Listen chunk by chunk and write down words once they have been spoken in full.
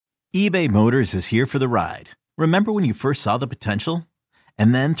eBay Motors is here for the ride. Remember when you first saw the potential?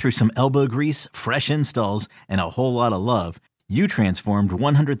 And then through some elbow grease, fresh installs, and a whole lot of love, you transformed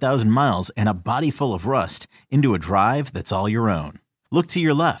 100,000 miles and a body full of rust into a drive that's all your own. Look to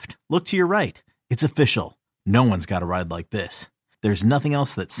your left. Look to your right. It's official. No one's got a ride like this. There's nothing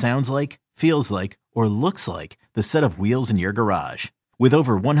else that sounds like, feels like, or looks like the set of wheels in your garage. With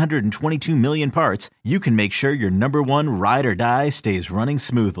over 122 million parts, you can make sure your number one ride or die stays running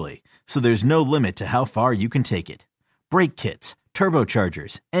smoothly. So there's no limit to how far you can take it. Brake kits,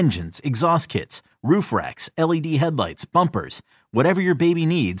 turbochargers, engines, exhaust kits, roof racks, LED headlights, bumpers, whatever your baby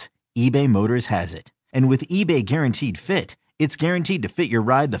needs, eBay Motors has it. And with eBay Guaranteed Fit, it's guaranteed to fit your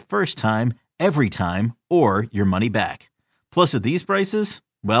ride the first time, every time, or your money back. Plus at these prices,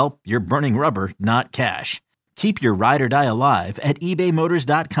 well, you're burning rubber, not cash. Keep your ride or die alive at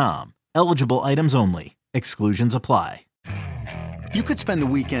ebaymotors.com. Eligible items only. Exclusions apply. You could spend the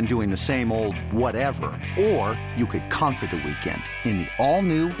weekend doing the same old whatever, or you could conquer the weekend in the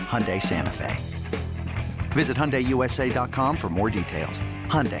all-new Hyundai Santa Fe. Visit HyundaiUSA.com for more details.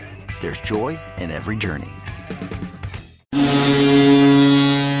 Hyundai, there's joy in every journey.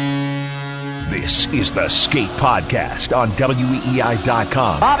 This is the Skate Podcast on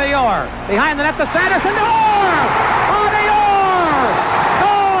WEEI.com. Bobby Orr, behind the net to Sanderson, Orr! Bobby Orr!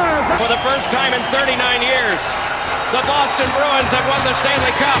 Orr! For the first time in 39 years, the Boston Bruins have won the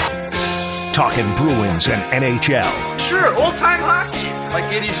Stanley Cup. Talking Bruins and NHL. Sure, old-time hockey, like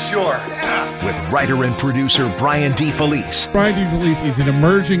Eddie Shore. Yeah. With writer and producer Brian D. Felice. Brian D. Felice is an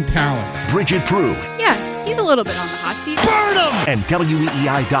emerging talent. Bridget Prue. Yeah, he's a little bit on the hot seat. Burn him! And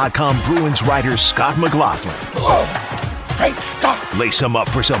WEEI.com Bruins writer Scott McLaughlin. Whoa. Hey, Scott. Lace him up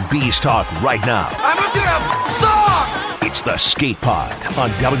for some Bees talk right now. I'm a damn dog! It's the Skate Pod on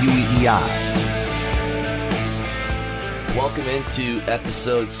WEEI. Welcome into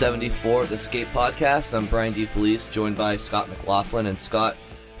episode 74 of the Skate Podcast. I'm Brian D. Felice, joined by Scott McLaughlin. And Scott,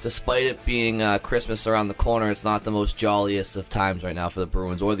 despite it being Christmas around the corner, it's not the most jolliest of times right now for the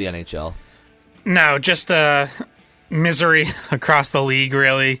Bruins or the NHL. No, just misery across the league,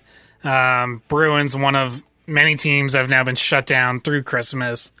 really. Bruins, one of many teams that have now been shut down through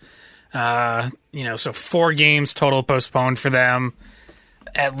Christmas. So 4 games total postponed for them.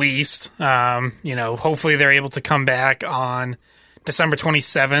 At least, hopefully they're able to come back on December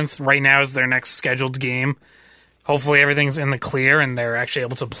 27th. Right now is their next scheduled game. Hopefully everything's in the clear and they're actually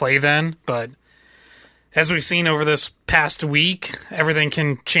able to play then. But as we've seen over this past week, everything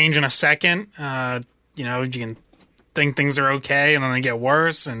can change in a second. You can think things are okay and then they get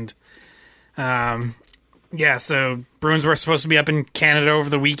worse. And so Bruins were supposed to be up in Canada over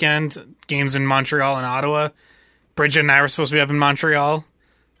the weekend. Games in Montreal and Ottawa. Bridget and I were supposed to be up in Montreal.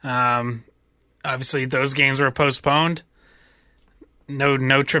 Obviously those games were postponed.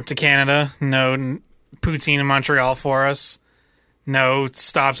 No trip to Canada, no poutine in Montreal for us, no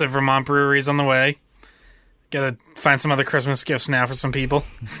stops at Vermont breweries on the way. Gotta find some other Christmas gifts now for some people.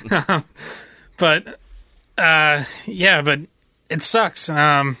 But it sucks.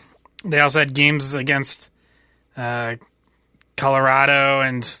 They also had games against, Colorado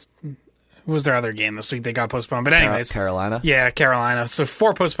and who was their other game this week? They got postponed. But anyways. Carolina? Yeah, Carolina. So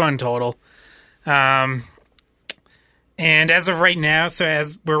 4 postponed total. And as of right now, so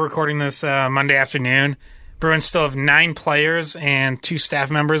as we're recording this Monday afternoon, Bruins still have 9 players and 2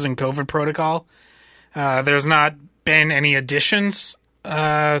 staff members in COVID protocol. There's not been any additions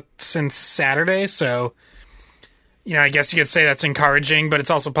since Saturday. So, I guess you could say that's encouraging, but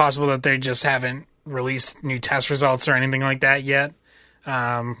it's also possible that they just haven't released new test results or anything like that yet.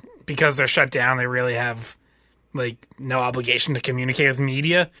 Because they're shut down, they really have no obligation to communicate with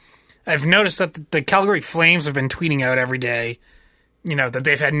media. I've noticed that the Calgary Flames have been tweeting out every day, that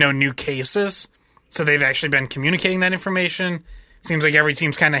they've had no new cases. So they've actually been communicating that information. Seems like every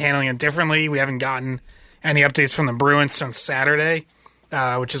team's kind of handling it differently. We haven't gotten any updates from the Bruins since Saturday,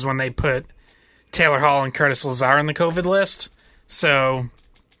 which is when they put Taylor Hall and Curtis Lazar on the COVID list. So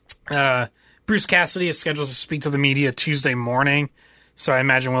Bruce Cassidy is scheduled to speak to the media Tuesday morning. So I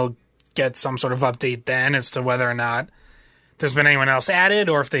imagine we'll get some sort of update then as to whether or not there's been anyone else added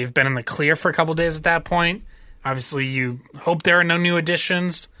or if they've been in the clear for a couple days at that point. Obviously, you hope there are no new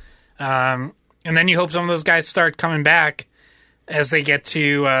additions. And then you hope some of those guys start coming back as they get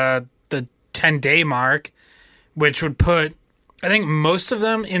to the 10-day mark, which would put, I think, most of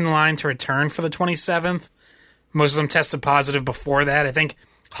them in line to return for the 27th. Most of them tested positive before that. I think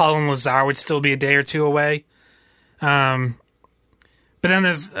Hall and Lazar would still be a day or two away. But then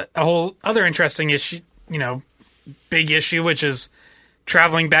there's a whole other interesting issue, big issue, which is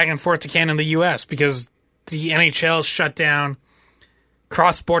traveling back and forth to Canada and the U.S. because the NHL shut down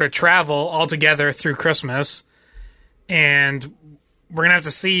cross-border travel altogether through Christmas, and we're going to have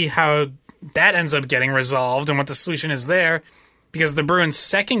to see how that ends up getting resolved and what the solution is there, because the Bruins'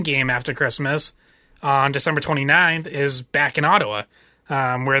 second game after Christmas on December 29th is back in Ottawa,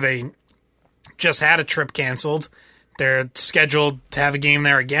 where they just had a trip canceled. They're scheduled to have a game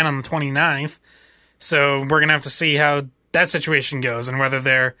there again on the 29th, so we're going to have to see how that situation goes and whether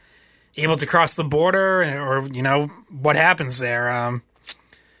they're able to cross the border or, what happens there.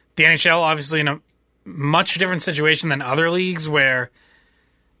 The NHL, obviously, in a much different situation than other leagues where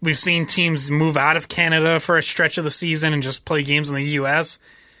we've seen teams move out of Canada for a stretch of the season and just play games in the U.S.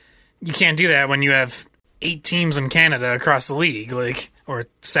 You can't do that when you have 8 teams in Canada across the league, or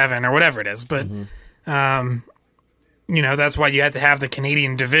 7 or whatever it is. But, that's why you had to have the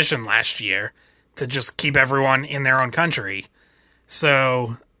Canadian division last year to just keep everyone in their own country.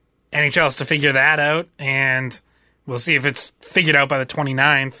 So NHL has to figure that out, and we'll see if it's figured out by the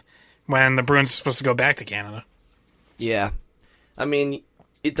 29th when the Bruins are supposed to go back to Canada. Yeah. I mean,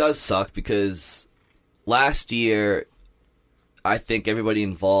 it does suck because last year, I think everybody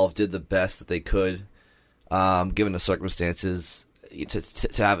involved did the best that they could, given the circumstances,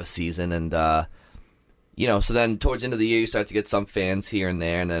 to have a season. And, so then towards the end of the year, you start to get some fans here and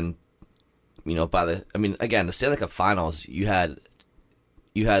there. And then, again, the Stanley Cup Finals, you had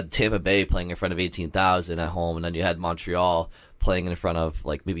Tampa Bay playing in front of 18,000 at home, and then you had Montreal playing in front of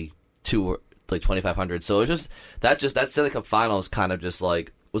like 2,500. So it was that Stanley Cup Finals kind of just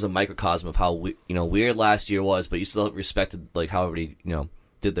like was a microcosm of how weird last year was, but you still respected like how everybody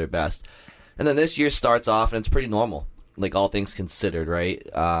did their best. And then this year starts off and it's pretty normal, like all things considered, right?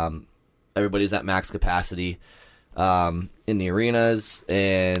 Everybody's at max capacity in the arenas,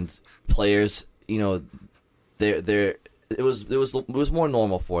 and players, they're it was more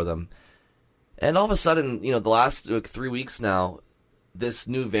normal for them. And all of a sudden, the last 3 weeks now, this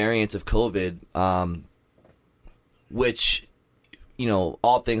new variant of COVID, which,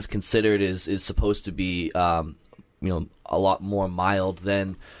 all things considered is supposed to be, a lot more mild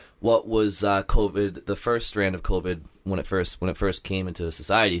than what was COVID, the first strand of COVID when it first came into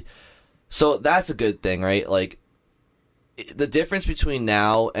society. So that's a good thing, right? Like, the difference between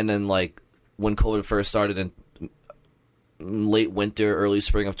now and then, like, when COVID first started in late winter, early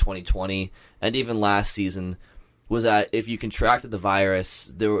spring of 2020, and even last season, was that if you contracted the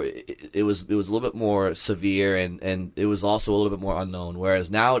virus, it was a little bit more severe, and it was also a little bit more unknown. Whereas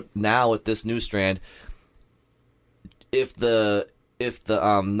now with this new strand, if the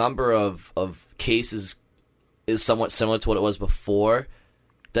number of cases is somewhat similar to what it was before,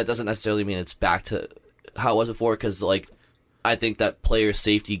 that doesn't necessarily mean it's back to how it was before, because I think that player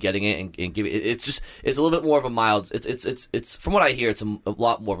safety getting it and giving it's a little bit more of a mild. It's from what I hear, it's a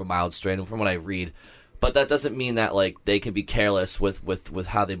lot more of a mild strain, and from what I read, but that doesn't mean that like they can be careless with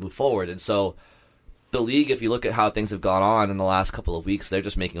how they move forward. And so the league, if you look at how things have gone on in the last couple of weeks, they're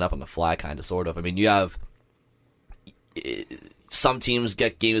just making it up on the fly, kind of, sort of. I mean, you have some teams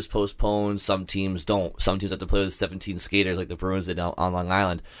get games postponed, some teams don't. Some teams have to play with 17 skaters, like the Bruins did on Long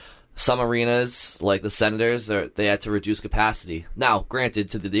Island. Some arenas, like the Senators, they had to reduce capacity. Now,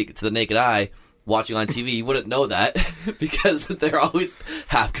 granted, to the naked eye, watching on TV, you wouldn't know that because they're always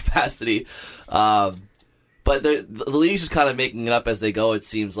half capacity. But the league's just kind of making it up as they go, it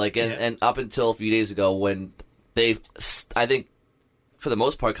seems like. And up until a few days ago, when they, I think, for the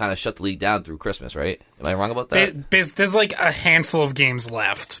most part, kind of shut the league down through Christmas, right? Am I wrong about that? There's like a handful of games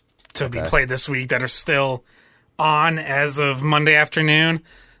left to be played this week that are still on as of Monday afternoon.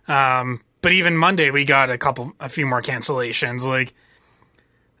 But even Monday, we got a few more cancellations. Like,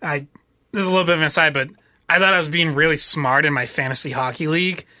 this is a little bit of an aside, but I thought I was being really smart in my fantasy hockey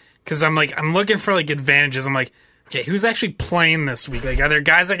league, because I'm looking for like advantages. I'm like, okay, who's actually playing this week? Like, are there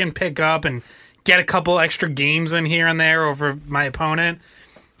guys I can pick up and get a couple extra games in here and there over my opponent?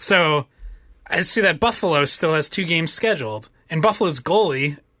 So I see that Buffalo still has 2 games scheduled, and Buffalo's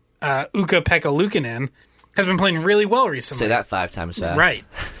goalie, Ukko-Pekka Luukkonen, has been playing really well recently. Say that 5 times fast. Right.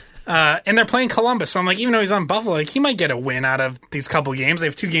 And they're playing Columbus, so I'm like, even though he's on Buffalo, like, he might get a win out of these couple games. They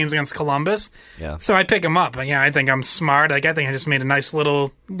have 2 games against Columbus. Yeah. So I pick him up. And, I think I'm smart. Like, I think I just made a nice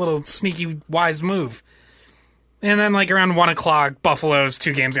little sneaky, wise move. And then, like, around 1 o'clock, Buffalo's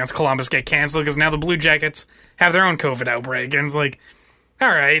 2 games against Columbus get canceled because now the Blue Jackets have their own COVID outbreak. And it's like, all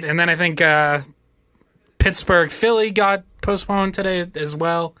right. And then I think Pittsburgh, Philly got postponed today as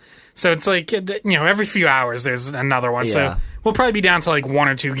well. So it's like, every few hours there's another one. Yeah. So we'll probably be down to like 1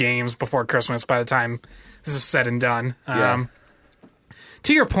 or 2 games before Christmas by the time this is said and done. Yeah.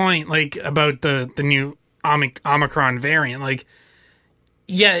 To your point, like, about the new Omicron variant, like,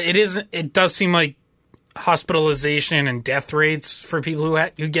 yeah, it does seem like hospitalization and death rates for people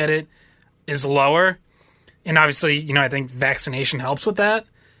who get it is lower. And obviously, I think vaccination helps with that.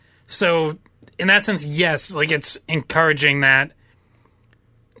 So in that sense, yes, like it's encouraging that,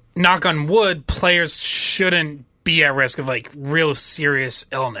 knock on wood, players shouldn't be at risk of like real serious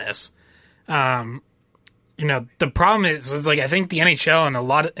illness. The problem is like I think the NHL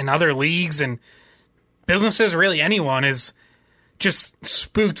and in other leagues and businesses, really anyone, is just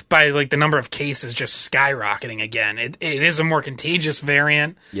spooked by like the number of cases just skyrocketing again. It is a more contagious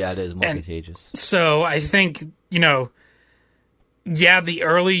variant. Yeah, it is more contagious. So I think, the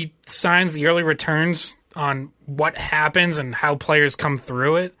early signs, the early returns on what happens and how players come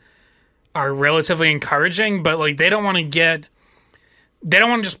through it are relatively encouraging, but like they don't want to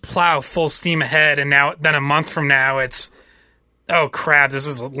just plow full steam ahead and then a month from now it's, oh crap, this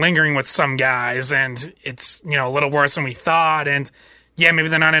is lingering with some guys and it's, a little worse than we thought. And yeah, maybe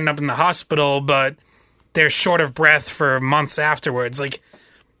they're not ending up in the hospital, but they're short of breath for months afterwards. Like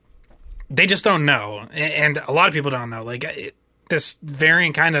they just don't know. And a lot of people don't know. Like this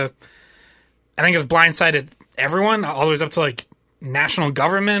variant kind of, I think has blindsided everyone all the way up to like national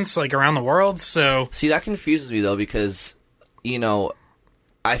governments like around the world. So see, that confuses me though, because,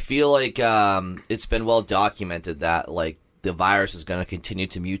 I feel like it's been well documented that like the virus is going to continue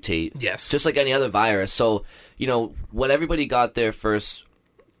to mutate. Yes. Just like any other virus. So, when everybody got their first,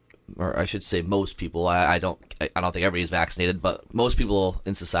 or I should say most people, I don't think everybody's vaccinated, but most people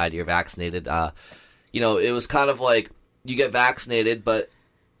in society are vaccinated. It was kind of like you get vaccinated, but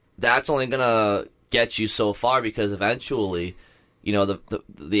that's only going to get you so far because eventually,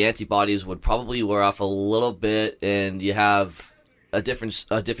 the antibodies would probably wear off a little bit and you have a different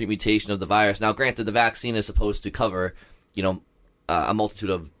mutation of the virus. Now, granted, the vaccine is supposed to cover, a multitude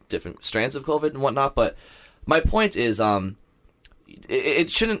of different strands of COVID and whatnot. But my point is, it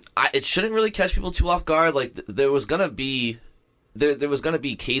shouldn't really catch people too off guard. Like there was gonna be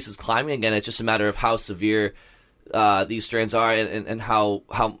cases climbing again. It's just a matter of how severe these strands are and how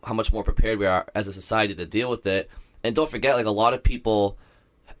much more prepared we are as a society to deal with it. And don't forget, like a lot of people,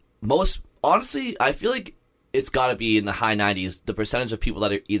 honestly, I feel like it's got to be in the high 90s, the percentage of people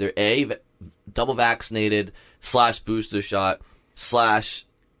that are either double vaccinated / booster shot /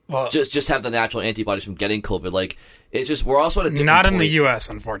 just have the natural antibodies from getting COVID. Like it's just, we're also at a different not in point. the U.S.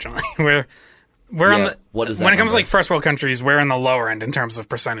 unfortunately. We're on the, what is that when it comes number? to like first world countries, we're in the lower end in terms of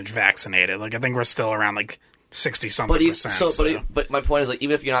percentage vaccinated. Like I think we're still around like 60-something%. But my point is, like,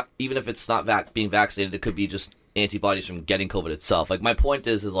 even if it's not being vaccinated, it could be just antibodies from getting COVID itself. Like my point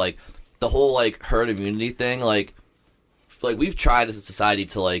is like the whole like herd immunity thing. Like we've tried as a society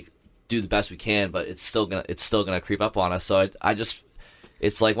to like do the best we can, but it's still gonna creep up on us. So I just,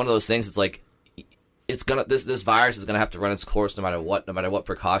 it's like one of those things. It's like this virus is gonna have to run its course no matter what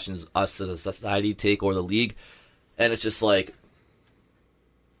precautions us as a society take or the league, and it's just like.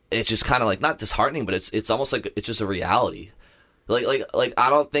 It's just kind of like not disheartening, but it's almost like it's just a reality. Like I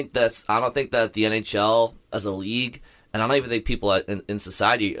don't think that the NHL as a league, and I don't even think people in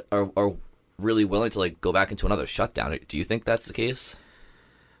society are really willing to like go back into another shutdown. Do you think that's the case?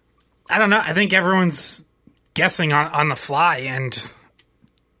 I don't know. I think everyone's guessing on the fly and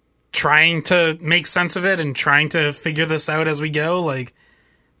trying to make sense of it and trying to figure this out as we go. Like,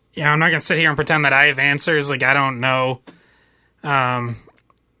 I'm not gonna sit here and pretend that I have answers. Like I don't know.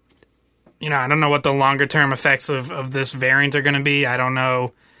 I don't know what the longer term effects of this variant are going to be. I don't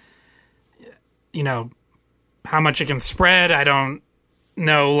know, how much it can spread. I don't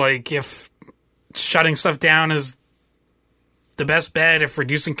know, like, if shutting stuff down is the best bet, if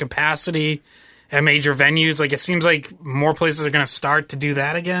reducing capacity at major venues. Like, it seems like more places are going to start to do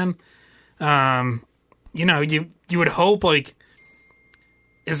that again. You would hope, like,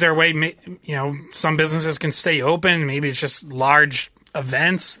 is there a way, some businesses can stay open? Maybe it's just large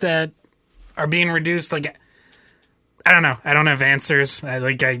events that are being reduced. Like, I don't know. I don't have answers. I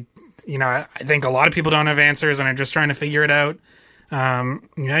think a lot of people don't have answers and are just trying to figure it out.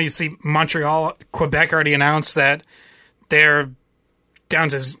 You see Montreal, Quebec already announced that they're down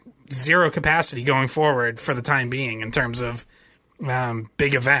to zero capacity going forward for the time being in terms of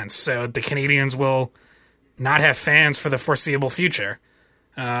big events. So the Canadians will not have fans for the foreseeable future.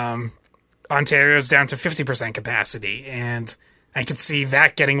 Ontario's down to 50% capacity, and I could see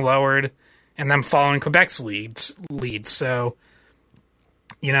that getting lowered and them following Quebec's lead. So,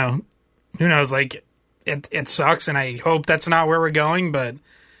 who knows? Like, it sucks, and I hope that's not where we're going, but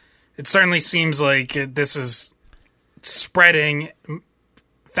it certainly seems like this is spreading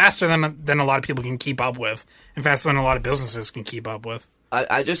faster than a lot of people can keep up with, and faster than a lot of businesses can keep up with.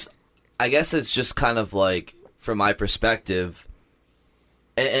 I guess it's just kind of like, from my perspective,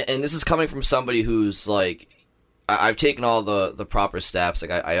 and this is coming from somebody who's like, I've taken all the proper steps.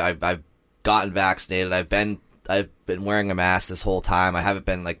 Like I've gotten vaccinated. I've been wearing a mask this whole time. I haven't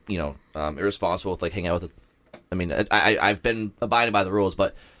been like irresponsible with like hanging out with. I've been abiding by the rules,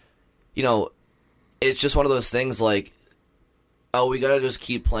 but it's just one of those things like, oh, we gotta just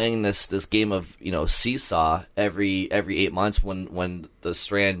keep playing this game of seesaw every 8 months when the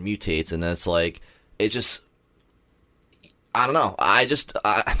strand mutates, and then it's like it just. I don't know.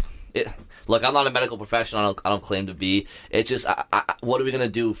 Look, I'm not a medical professional. I don't claim to be. It's just, what are we gonna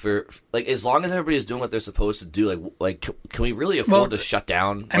do for like as long as everybody is doing what they're supposed to do? Like, can we really afford to shut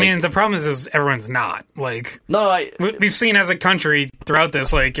down? I mean, the problem is everyone's not. Like, no, we've seen as a country throughout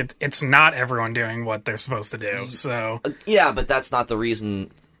this, like, it's not everyone doing what they're supposed to do. So yeah, but that's not the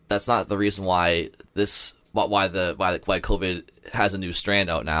reason. That's not the reason why why COVID has a new strand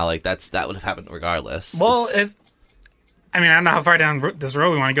out now. Like that would have happened regardless. Well, I don't know how far down this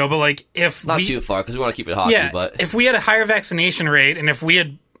road we want to go, but like if not too far because we want to keep it hockey. Yeah, but if we had a higher vaccination rate, and if we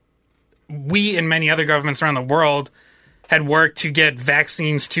and many other governments around the world had worked to get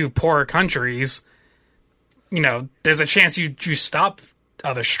vaccines to poorer countries, there's a chance you stop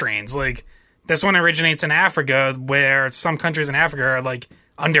other strains. Like this one originates in Africa, where some countries in Africa are like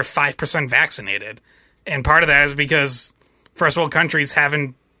under 5% vaccinated, and part of that is because first world countries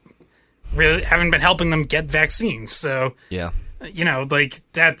haven't been helping them get vaccines. So, yeah, like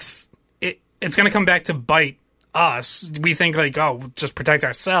that's it. It's going to come back to bite us. We think like, oh, just protect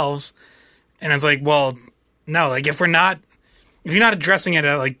ourselves. And it's like, well, no, like if you're not addressing it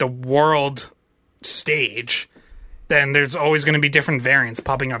at like the world stage, then there's always going to be different variants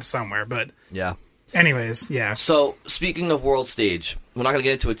popping up somewhere. But yeah. Anyways, yeah. So speaking of world stage, we're not going to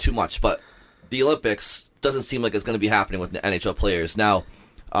get into it too much, but the Olympics doesn't seem like it's going to be happening with the NHL players now.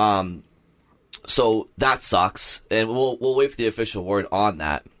 So that sucks, and we'll wait for the official word on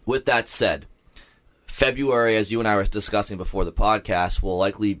that. With that said, February, as you and I were discussing before the podcast, will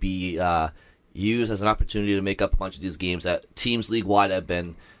likely be used as an opportunity to make up a bunch of these games that teams league-wide have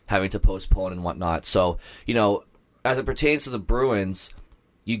been having to postpone and whatnot. So, as it pertains to the Bruins,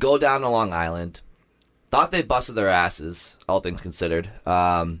 you go down to Long Island, thought they busted their asses, all things considered.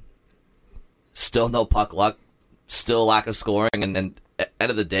 Still no puck luck, still lack of scoring, and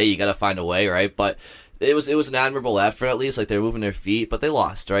end of the day, you got to find a way, right? But it was an admirable effort, at least. Like, they're moving their feet, but they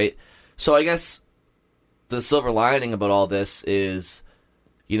lost, right? So I guess the silver lining about all this is,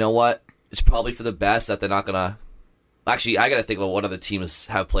 you know what? It's probably for the best that they're not going to... Actually, I got to think about what other teams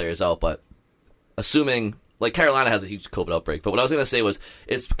have players out, but assuming... Like, Carolina has a huge COVID outbreak, but what I was going to say was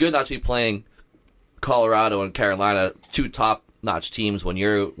it's good not to be playing Colorado and Carolina, two top-notch teams, when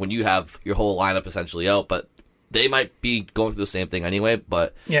you have your whole lineup essentially out, but they might be going through the same thing anyway,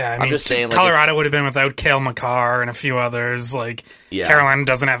 but yeah, I'm just saying, like, Colorado would have been without Cale Makar and a few others. Like, yeah. Carolina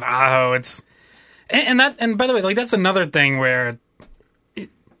doesn't have Aho. And by the way, like, that's another thing where,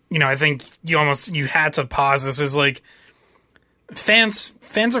 I think you had to pause. This is like fans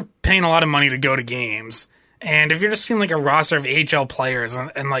are paying a lot of money to go to games, and if you're just seeing like a roster of AHL players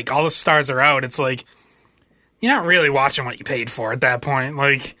and like all the stars are out, it's like you're not really watching what you paid for at that point.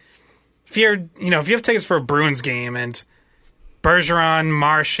 Like, if you have tickets for a Bruins game and Bergeron,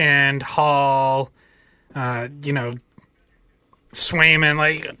 Marchand, Hall, Swayman,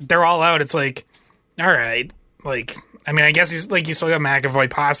 like, they're all out, it's like, all right, like, I guess you still got McAvoy,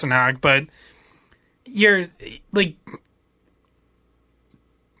 Pasternak, but you're like,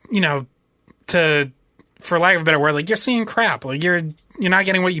 for lack of a better word, like, you're seeing crap, like, you're not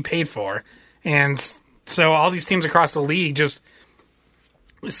getting what you paid for, and so all these teams across the league just.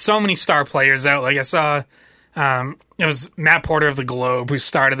 So many star players out. Like, I saw, it was Matt Porter of the Globe who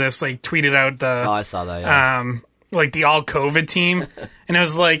started this, like, tweeted out I saw that, yeah. Like, the all-COVID team. And it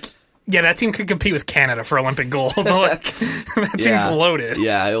was like, yeah, that team could compete with Canada for Olympic gold. Like, that team's loaded.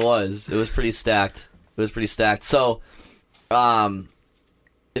 Yeah, it was. It was pretty stacked. So,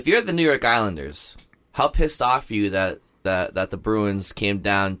 if you're the New York Islanders, how pissed off are you that the Bruins came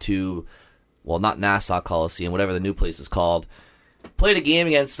down to, well, not Nassau Coliseum, whatever the new place is called, played a game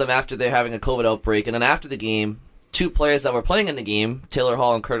against them after they're having a COVID outbreak, and then after the game, two players that were playing in the game, Taylor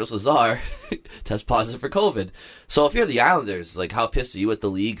Hall and Curtis Lazar, test positive for COVID. So if you're the Islanders, like, how pissed are you at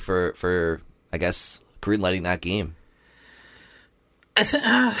the league for I guess, greenlighting that game?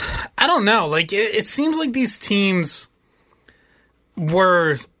 I don't know. Like, it seems like these teams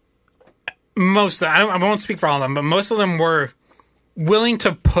were I won't speak for all of them, but most of them were willing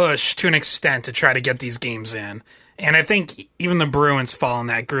to push to an extent to try to get these games in. And I think even the Bruins fall in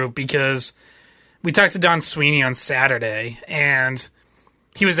that group, because we talked to Don Sweeney on Saturday, and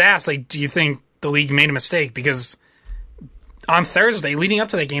he was asked, like, do you think the league made a mistake? Because on Thursday, leading up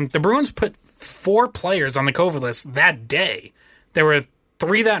to that game, the Bruins put 4 players on the COVID list that day. There were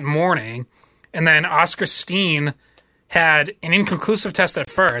 3 that morning, and then Oscar Steen had an inconclusive test at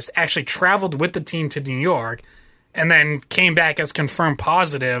first, actually traveled with the team to New York, and then came back as confirmed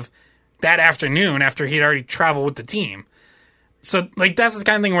positive that afternoon after he'd already traveled with the team. So, like, that's the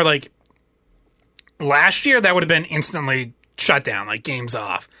kind of thing where, like, last year that would have been instantly shut down, like, games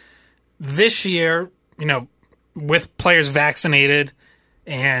off. This year, you know, with players vaccinated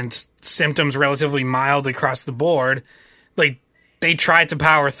and symptoms relatively mild across the board, like, they tried to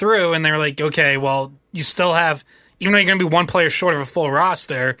power through, and they're like, okay, well, you still have, even though you're going to be one player short of a full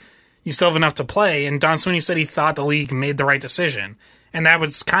roster, you still have enough to play. And Don Sweeney said he thought the league made the right decision. And that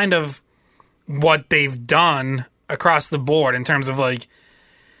was kind of what they've done across the board in terms of, like,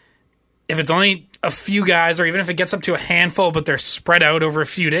 if it's only a few guys, or even if it gets up to a handful, but they're spread out over a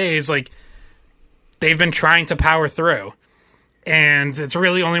few days, like, they've been trying to power through. And it's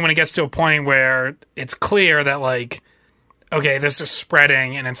really only when it gets to a point where it's clear that, like, okay, this is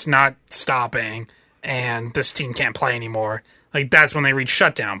spreading and it's not stopping and this team can't play anymore. Like, that's when they reach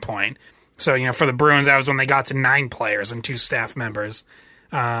shutdown point. So, you know, for the Bruins, that was when they got to 9 players and 2 staff members.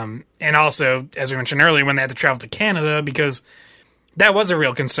 And also, as we mentioned earlier, when they had to travel to Canada, because that was a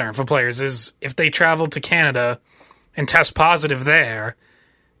real concern for players, is if they travel to Canada and test positive there,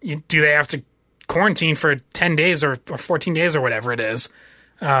 do they have to quarantine for 10 days or 14 days or whatever it is?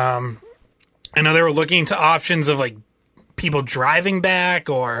 I know they were looking into options of, like, people driving back,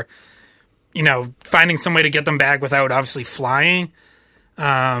 or, you know, finding some way to get them back without obviously flying.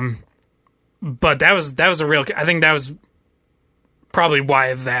 But that was a real, I think that was probably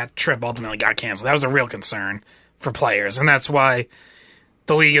why that trip ultimately got canceled. That was a real concern for players, and that's why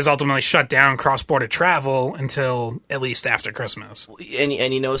the league has ultimately shut down cross-border travel until at least after Christmas. And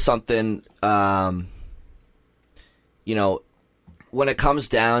you know something, you know, when it comes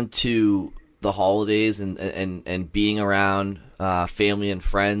down to the holidays and being around family and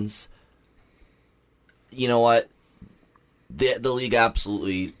friends, you know what? The league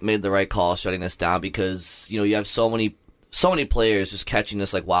absolutely made the right call shutting this down, because, you know, you have so many players just catching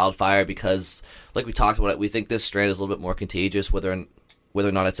this like wildfire, because, like we talked about it, we think this strand is a little bit more contagious, whether or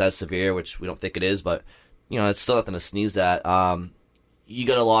not it's as severe, which we don't think it is, but, you know, it's still nothing to sneeze at. You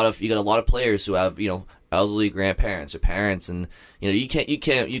got a lot of players who have, you know, elderly grandparents or parents, and, you know, you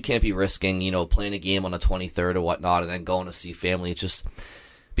can't be risking, you know, playing a game on the 23rd or whatnot and then going to see family. It's just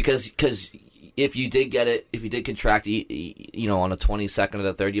because if you did get it, if you did contract, you know, on the 22nd or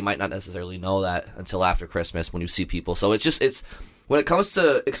the 3rd, you might not necessarily know that until after Christmas when you see people. So it's when it comes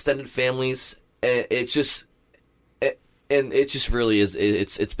to extended families, it just really is.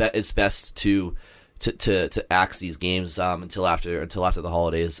 It's best to axe these games until after the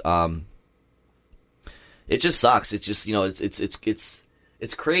holidays. It just sucks. It's just, you know, it's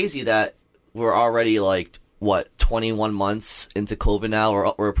crazy that we're already like, what, 21 months into COVID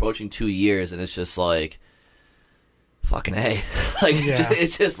now. We're approaching 2 years, and it's just like, fucking A. Like, yeah.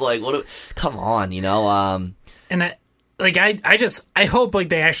 It's just like, come on, you know. And I hope, like,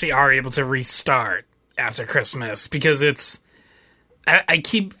 they actually are able to restart after Christmas, because I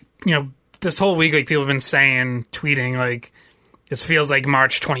keep, you know, this whole week, like, people have been saying, tweeting, like, this feels like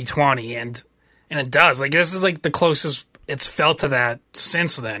March 2020, and it does. Like, this is, like, the closest it's felt to that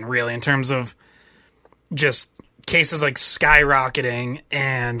since then, really, in terms of just cases, like, skyrocketing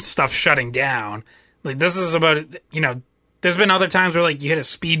and stuff shutting down. Like, this is about, you know, there's been other times where, like, you hit a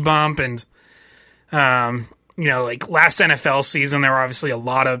speed bump, and, you know, like, last NFL season, there were obviously a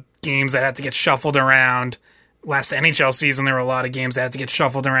lot of games that had to get shuffled around. Last NHL season, there were a lot of games that had to get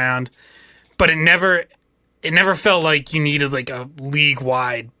shuffled around. But it never felt like you needed, like, a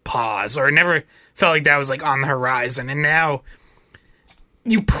league-wide pause, or it never felt like that was, like, on the horizon. And now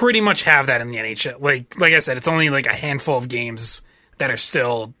you pretty much have that in the NHL. Like I said, it's only, like, a handful of games that are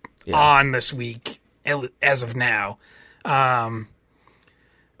still on this week as of now. But,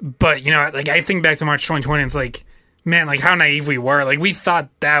 you know, like, I think back to March 2020, and it's like, man, like, how naive we were. Like, we thought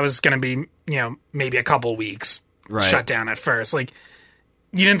that was going to be, you know, maybe a couple weeks shut down at first. Like,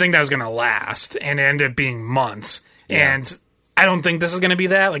 you didn't think that was going to last, and it ended up being months. Yeah. And I don't think this is going to be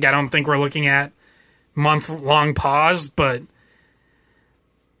that. Like, I don't think we're looking at month-long pause, but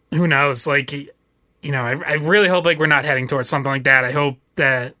who knows? Like, you know, I really hope, like, we're not heading towards something like that. I hope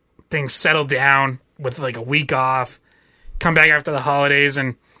that things settle down with, like, a week off, come back after the holidays,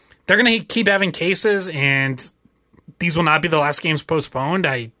 and they're going to keep having cases, and these will not be the last games postponed.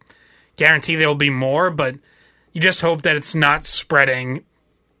 I guarantee there will be more, but you just hope that it's not spreading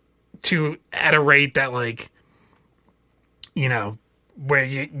at a rate that, like, you know, where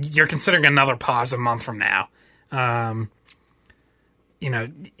you're considering another pause a month from now.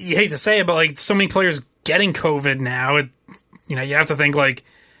 you hate to say it, but like so many players getting COVID now, you have to think like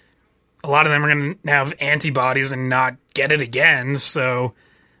a lot of them are going to have antibodies and not get it again. So,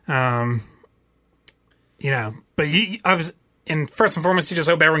 but and first and foremost, you just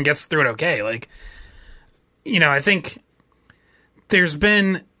hope everyone gets through it okay. Like, I think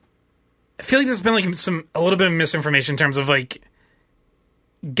I feel like there's been like a little bit of misinformation in terms of like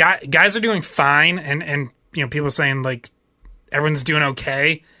guys are doing fine and people saying like everyone's doing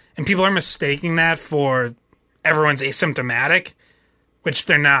okay, and people are mistaking that for everyone's asymptomatic, which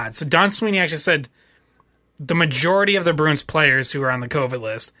they're not. So Don Sweeney actually said the majority of the Bruins players who are on the COVID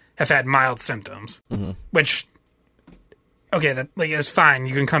list have had mild symptoms, which, okay, that like is fine.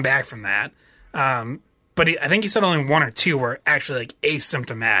 You can come back from that. But I think he said only one or two were actually like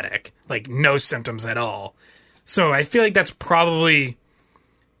asymptomatic, like no symptoms at all. So I feel like that's probably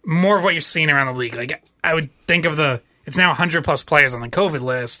more of what you're seeing around the league. Like I would think of it's now 100 plus players on the COVID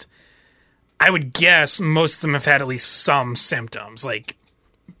list. I would guess most of them have had at least some symptoms, like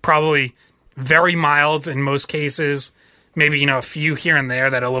probably very mild in most cases, maybe, a few here and there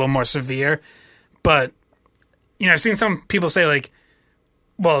that are a little more severe. But, I've seen some people say like,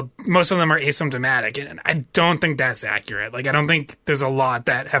 well, most of them are asymptomatic, and I don't think that's accurate. Like, I don't think there's a lot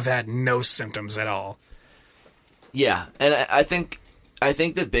that have had no symptoms at all. Yeah, and I think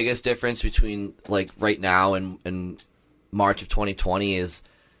the biggest difference between like right now and March of 2020 is,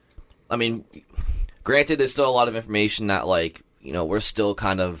 I mean, granted, there's still a lot of information that, like, we're still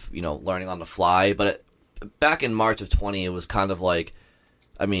kind of, learning on the fly. But back in March of 20, it was kind of like,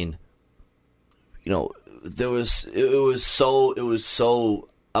 I mean, it was so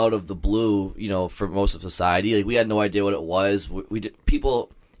out of the blue, for most of society. Like, we had no idea what it was.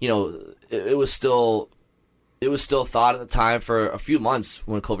 People, it was still thought at the time for a few months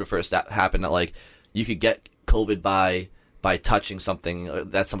when COVID first happened that, like, you could get COVID by touching something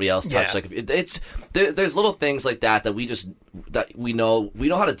that somebody else touched. Yeah. Like there's little things like that we know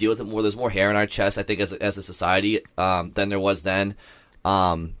how to deal with it more. There's more hair in our chest, I think, as a society than there was then.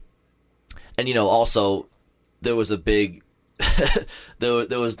 And also there was a big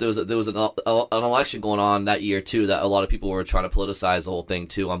there was an election going on that year too that a lot of people were trying to politicize the whole thing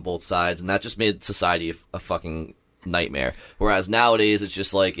too on both sides, and that just made society a fucking nightmare. Whereas nowadays it's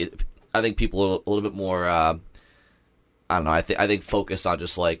just like I think people are a little bit more I don't know. I think focused on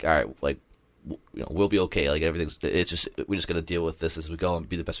just like, all right, like, we'll be okay. Like, we're just gonna deal with this as we go and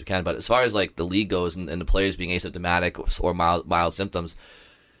be the best we can. But as far as like the league goes and the players being asymptomatic or mild symptoms,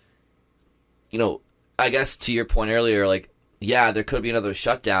 I guess to your point earlier, like, yeah, there could be another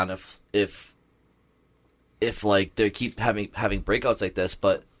shutdown if like they keep having breakouts like this.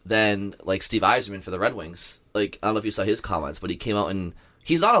 But then like Steve Yzerman for the Red Wings, like, I don't know if you saw his comments, but he came out and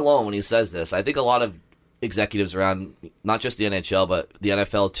he's not alone when he says this. I think a lot of executives around not just the NHL but the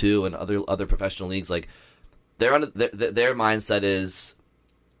NFL too and other professional leagues, like, their mindset is,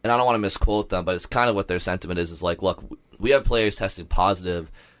 and I don't want to misquote them, but it's kind of what their sentiment is like, look, we have players testing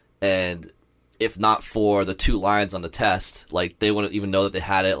positive, and if not for the 2 lines on the test, like, they wouldn't even know that they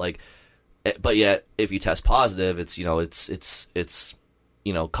had it, like, but yet if you test positive, it's it's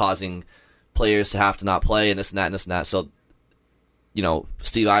causing players to have to not play and this and that and this and that. So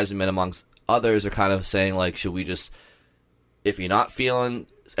Steve Yzerman amongst others are kind of saying, like, should we just, if you don't feel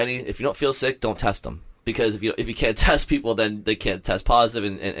sick, don't test them, because if you can't test people, then they can't test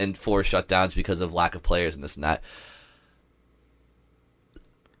positive, and force shutdowns because of lack of players and this and that.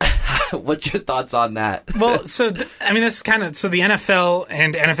 What's your thoughts on that? Well, so this is kind of, so the NFL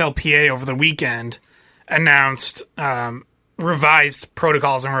and NFLPA over the weekend announced revised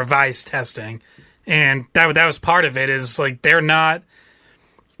protocols and revised testing, and that was part of it. Is like they're no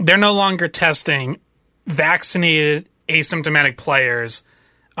longer testing vaccinated asymptomatic players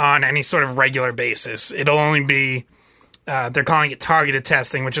on any sort of regular basis. It'll only be they're calling it targeted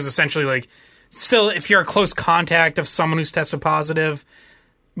testing, which is essentially like, still, if you're a close contact of someone who's tested positive,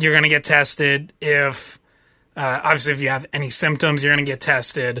 you're going to get tested. If obviously if you have any symptoms, you're going to get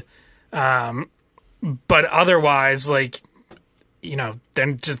tested. But otherwise, like, they're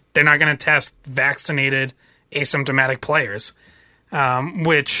not going to test vaccinated asymptomatic players,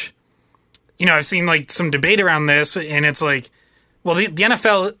 which, I've seen like some debate around this, and it's like, well, the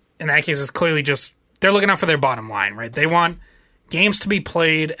NFL in that case is clearly just, they're looking out for their bottom line, right? They want games to be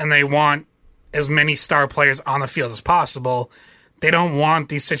played, and they want as many star players on the field as possible. They don't want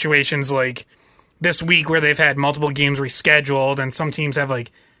these situations like this week where they've had multiple games rescheduled, and some teams have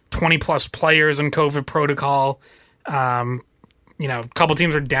like 20 plus players in COVID protocol. A couple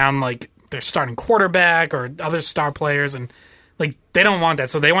teams are down like their starting quarterback or other star players, and like they don't want that.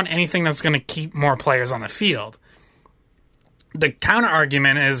 So they want anything that's going to keep more players on the field. the counter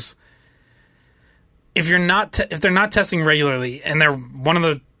argument is if they're not testing regularly and they're one of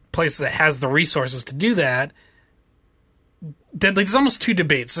the places that has the resources to do that, there's almost two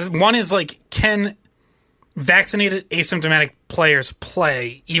debates. One is like, can vaccinated asymptomatic players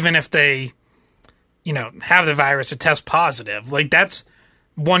play even if they, have the virus or test positive? Like, that's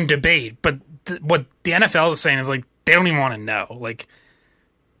one debate. But what the NFL is saying is like, they don't even want to know. Like,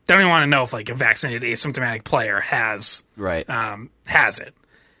 they don't even want to know if like a vaccinated asymptomatic player has it.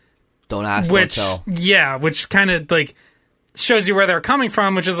 Don't ask, don't tell. Yeah, which kind of like shows you where they're coming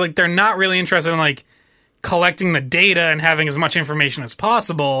from, which is like they're not really interested in like collecting the data and having as much information as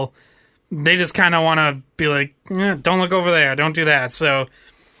possible. They just kind of want to be like, don't look over there, don't do that. So,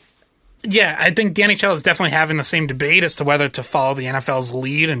 yeah, I think the NHL is definitely having the same debate as to whether to follow the NFL's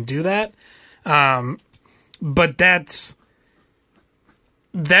lead and do that. But that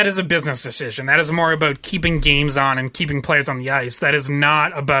is a business decision. That is more about keeping games on and keeping players on the ice. That is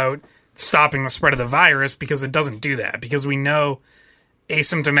not about stopping the spread of the virus, because it doesn't do that. Because we know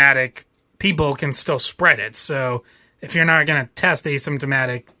asymptomatic people can still spread it. So if you're not going to test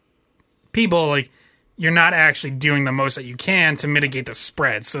asymptomatic people, like, you're not actually doing the most that you can to mitigate the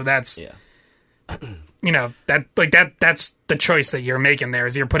spread. So that's, that's the choice that you're making there,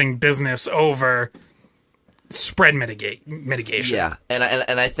 is you're putting business over spread mitigation. Yeah, and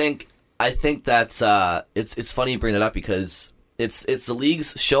I think that's it's funny you bring that up, because it's the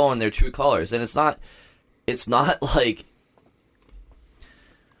leagues showing their true colors, and it's not like,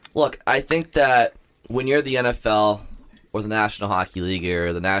 look, I think that when you're the NFL or the National Hockey League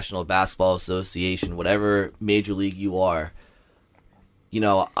or the National Basketball Association, whatever major league you are,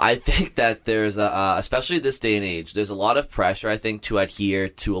 I think that there's especially this day and age, there's a lot of pressure, I think, to adhere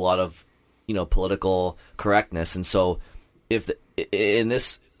to a lot of political correctness. And so if in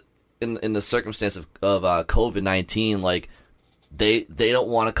the circumstance of COVID-19, like, they don't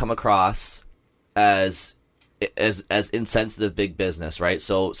want to come across as insensitive big business, right?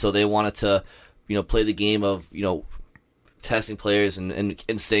 So they wanted to play the game of testing players and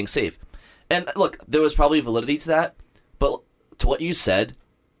staying safe. And look, there was probably validity to that, but to what you said,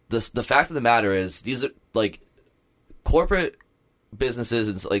 the fact of the matter is, these are like corporate businesses,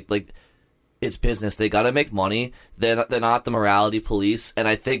 and like it's business. They got to make money. They're not the morality police. And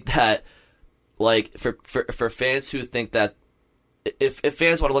I think that, like, for fans who think that if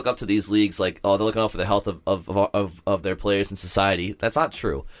fans want to look up to these leagues, like, oh, they're looking out for the health of their players and society, that's not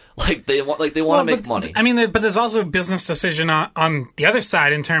true. Like, they want to make money. I mean, but there's also a business decision on the other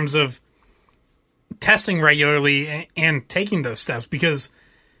side in terms of testing regularly and taking those steps, because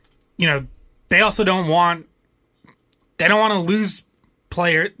they also don't want to lose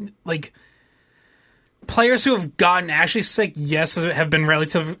players who have gotten actually sick. Yes, have been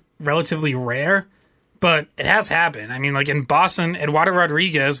relatively rare, but it has happened. I mean, like in Boston, Eduardo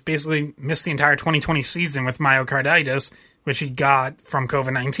Rodriguez basically missed the entire 2020 season with myocarditis, which he got from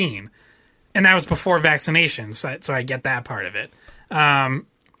COVID-19. And that was before vaccinations, so I get that part of it.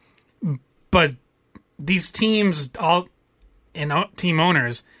 But these teams, team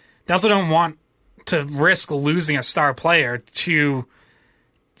owners, they also don't want to risk losing a star player to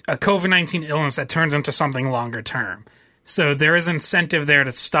a COVID-19 illness that turns into something longer term. So there is incentive there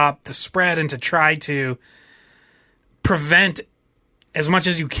to stop the spread and to try to prevent, as much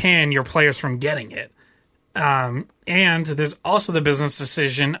as you can, your players from getting it. And there's also the business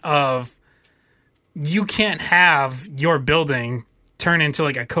decision of, you can't have your building turn into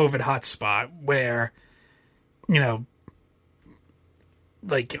like a COVID hotspot where,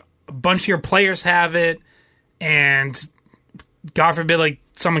 like a bunch of your players have it, and God forbid, like,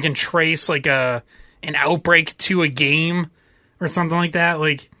 someone can trace like an outbreak to a game or something like that.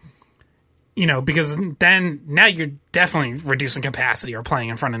 Like, because then now you're definitely reducing capacity or playing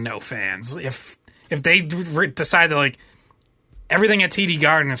in front of no fans. If they decide that like everything at TD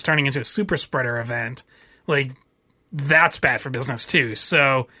Garden is turning into a super spreader event, like, that's bad for business too.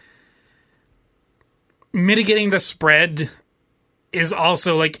 So mitigating the spread is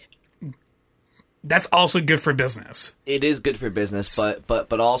also like, that's also good for business. It is good for business,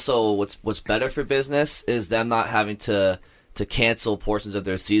 but also what's better for business is them not having to cancel portions of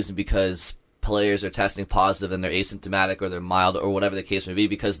their season because players are testing positive and they're asymptomatic or they're mild or whatever the case may be,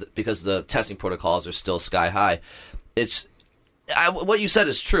 because the testing protocols are still sky high. What you said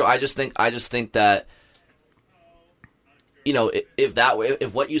is true. I just think that,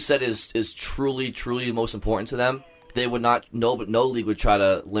 if what you said is truly most important to them, they would not. No league would try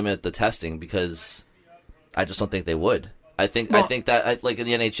to limit the testing, because I just don't think they would. I think that, like in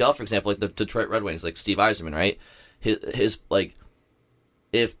the NHL, for example, like the Detroit Red Wings, like Steve Yzerman, right? His like,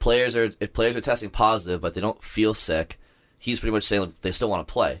 if players are testing positive but they don't feel sick, he's pretty much saying they still want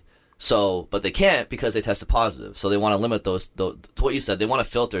to play. So, but they can't because they tested positive. So they want to limit those to what you said. They want to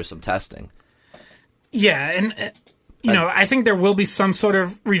filter some testing. Yeah, and I think there will be some sort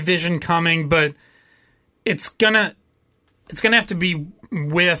of revision coming, but it's gonna have to be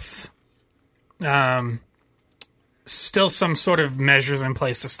with still some sort of measures in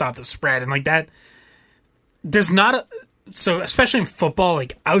place to stop the spread, and like that. There's not so especially in football,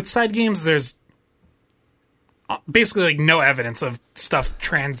 like outside games, there's basically like no evidence of stuff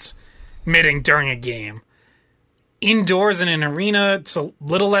transmitting during a game. Indoors in an arena, it's a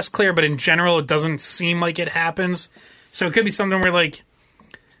little less clear, but in general, it doesn't seem like it happens. So it could be something where, like,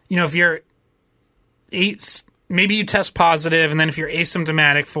 if you're maybe you test positive, and then if you're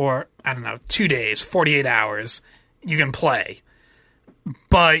asymptomatic for, 2 days, 48 hours, you can play.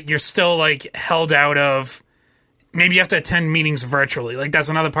 But you're still, like, held out of, maybe you have to attend meetings virtually. Like, that's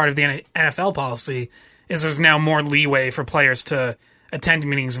another part of the NFL policy, is there's now more leeway for players to attend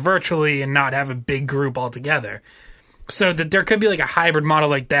meetings virtually and not have a big group altogether. So that there could be like a hybrid model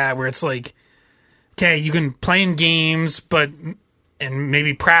like that where it's like, okay, you can play in games and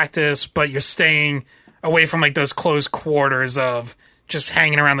maybe practice, but you're staying away from like those closed quarters of just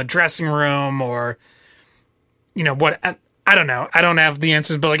hanging around the dressing room or, what, I don't know. I don't have the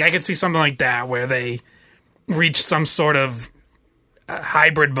answers, but like I could see something like that where they reach some sort of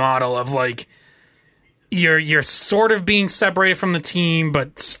hybrid model of like, you're sort of being separated from the team,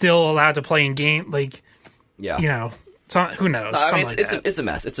 but still allowed to play in game. Like, yeah, who knows? I mean, it's a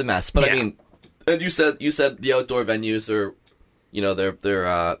mess. It's a mess. But yeah. I mean, and you said the outdoor venues are,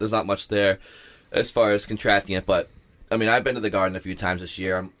 there's not much there as far as contracting it. But I mean, I've been to the Garden a few times this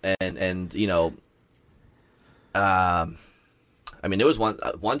year, and I mean, there was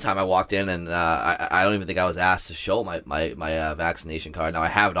one time I walked in and I don't even think I was asked to show my vaccination card. Now I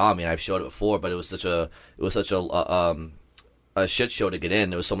have it on me and I've showed it before, but it was such a shit show to get in.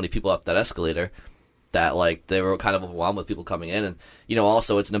 There was so many people up that escalator that like they were kind of overwhelmed with people coming in, and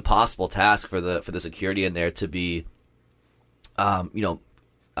also it's an impossible task for the security in there to be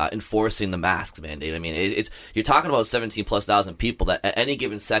enforcing the masks mandate. I mean, it's you're talking about 17,000+ people that at any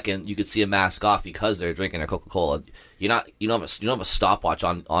given second you could see a mask off because they're drinking their Coca-Cola. You don't have a stopwatch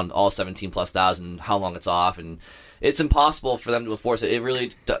on all 17,000+ how long it's off, and it's impossible for them to enforce it. It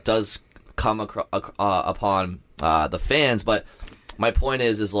really does come upon the fans. But my point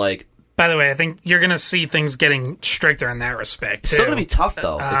is like. By the way, I think you're going to see things getting stricter in that respect, too. It's still going to be tough,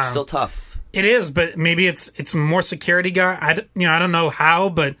 though. It's still tough. It is, but maybe it's more security guard. I don't know how,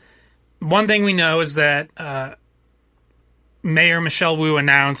 but one thing we know is that Mayor Michelle Wu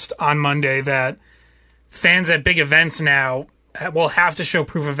announced on Monday that fans at big events now will have to show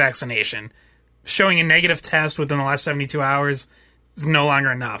proof of vaccination. Showing a negative test within the last 72 hours is no longer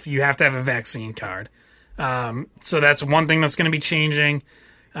enough. You have to have a vaccine card. So that's one thing that's going to be changing.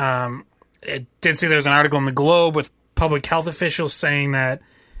 It did see there was an article in the Globe with public health officials saying that,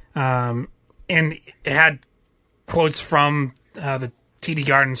 and it had quotes from the TD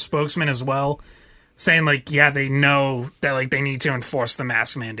Garden spokesman as well, saying like, yeah, they know that like they need to enforce the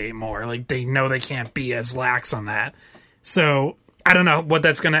mask mandate more. Like they know they can't be as lax on that. So I don't know what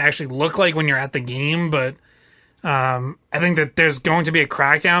that's going to actually look like when you're at the game, but I think that there's going to be a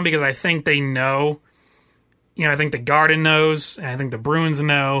crackdown because I think they know. I think the Garden knows, and I think the Bruins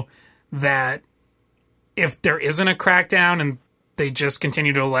know that if there isn't a crackdown and they just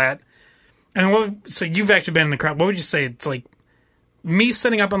continue to let... I mean, so you've actually been in the crowd. What would you say? It's like me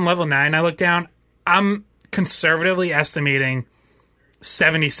sitting up on level 9, I look down, I'm conservatively estimating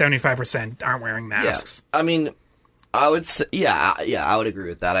 70-75% aren't wearing masks. Yeah. I mean, I would say... Yeah, I would agree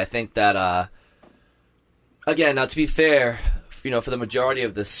with that. I think that, again, now to be fair, for the majority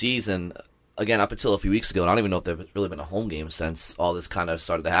of the season... Again, up until a few weeks ago, and I don't even know if there's really been a home game since all this kind of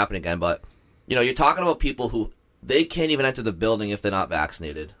started to happen again, but, you're talking about people who, they can't even enter the building if they're not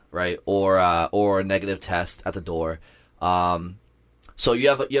vaccinated, right? Or a negative test at the door. So you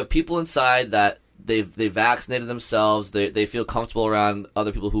have people inside that they've vaccinated themselves, they feel comfortable around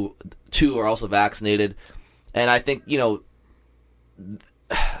other people who, too, are also vaccinated. And I think,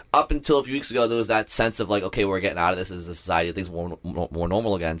 up until a few weeks ago, there was that sense of like, okay, we're getting out of this as a society, things are more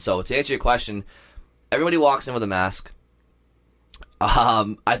normal again. So to answer your question, everybody walks in with a mask.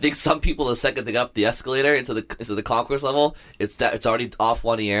 I think some people, the second they get up the escalator into the concourse level, it's already off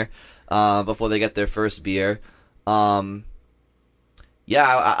one ear before they get their first beer. I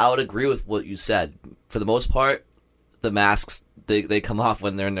would agree with what you said. For the most part, the masks they come off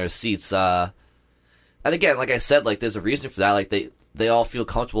when they're in their seats. And again, like I said, like there's a reason for that. Like they all feel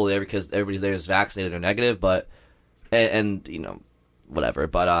comfortable there because everybody there is vaccinated or negative, but and whatever.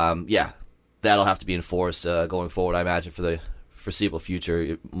 But that'll have to be enforced going forward, I imagine, for the foreseeable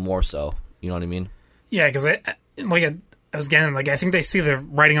future, more so. You know what I mean? Yeah, because I think they see the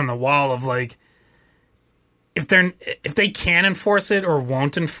writing on the wall of like, if they can enforce it or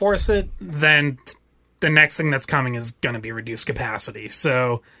won't enforce it, then the next thing that's coming is going to be reduced capacity.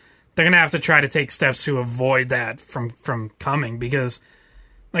 So they're going to have to try to take steps to avoid that from coming, because,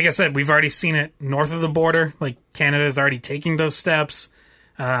 like I said, we've already seen it north of the border. Like, Canada is already taking those steps.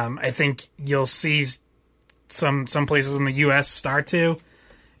 I think you'll see some places in the U.S. start to.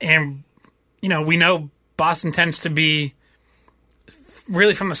 And, we know Boston tends to be,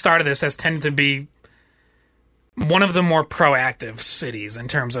 really from the start of this, has tended to be one of the more proactive cities in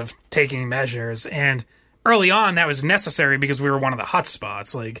terms of taking measures. And early on, that was necessary because we were one of the hot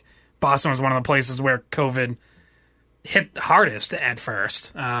spots. Like, Boston was one of the places where COVID hit hardest at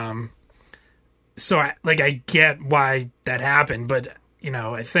first. So I get why that happened, but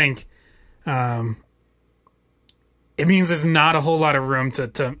I think it means there's not a whole lot of room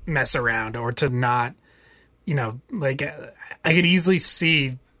to mess around or to not, I could easily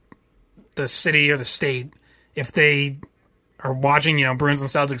see the city or the state, if they are watching, Bruins and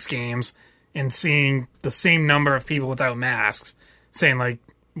Celtics games and seeing the same number of people without masks, saying like,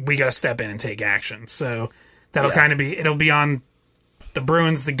 we got to step in and take action. So that'll kind of it'll be on the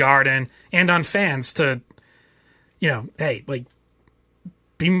Bruins, the Garden, and on fans to, hey, like,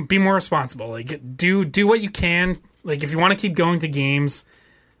 be more responsible. Like, do what you can. Like, if you want to keep going to games,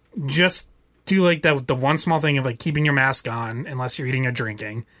 just do like the one small thing of like keeping your mask on unless you're eating or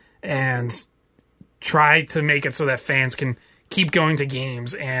drinking, and try to make it so that fans can keep going to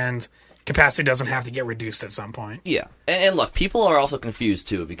games and capacity doesn't have to get reduced at some point. Yeah. And look, people are also confused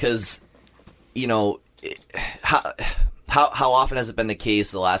too, because, how often has it been the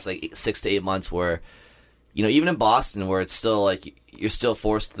case the last like 6 to 8 months where, even in Boston, where it's still like you're still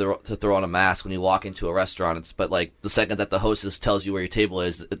forced to throw on a mask when you walk into a restaurant. But like the second that the hostess tells you where your table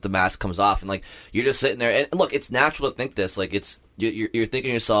is, the mask comes off, and like you're just sitting there. And look, it's natural to think this. Like, it's you're thinking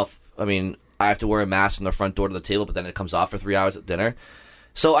to yourself, I mean, I have to wear a mask from the front door to the table, but then it comes off for 3 hours at dinner.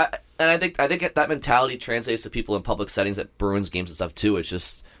 So I think that mentality translates to people in public settings at Bruins games and stuff too. It's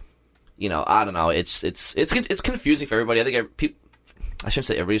just, I don't know. It's confusing for everybody. I think I shouldn't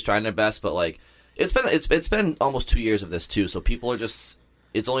say everybody's trying their best, but like it's been almost 2 years of this too. So people are just,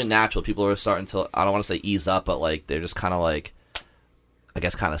 it's only natural. People are starting to, I don't want to say ease up, but like they're just kind of like, I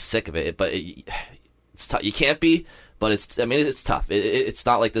guess, kind of sick of it. But it's tough. You can't be. But it's tough. It's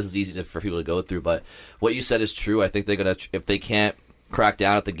not like this is easy for people to go through. But what you said is true. I think they're gonna, if they can't crack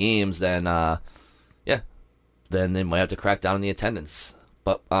down at the games, then then they might have to crack down on the attendance.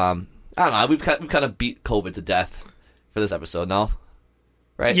 But I don't know. We've kind of beat COVID to death for this episode, no?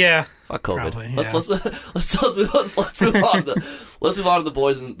 Right? Yeah. Fuck COVID. Probably, yeah. Let's move on to the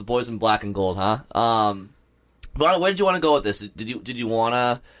boys in black and gold, huh? But where did you want to go with this? Did you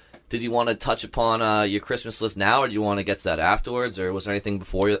want to touch upon your Christmas list now, or do you want to get to that afterwards, or was there anything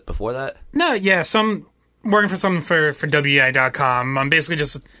before that? No, yeah. So I'm working for something for WEI.com. I'm basically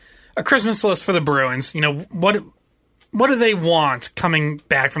just a Christmas list for the Bruins. What do they want coming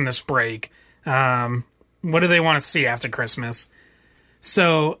back from this break? What do they want to see after Christmas?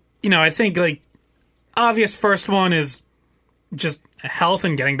 So, I think like obvious first one is just health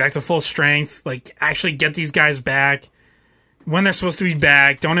and getting back to full strength. Like, actually get these guys back when they're supposed to be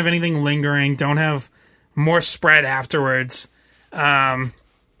back. Don't have anything lingering. Don't have more spread afterwards. So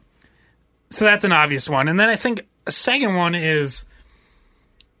that's an obvious one. And then I think a second one is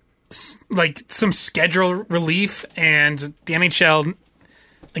like some schedule relief, and the NHL,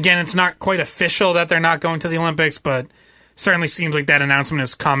 again, it's not quite official that they're not going to the Olympics, but certainly seems like that announcement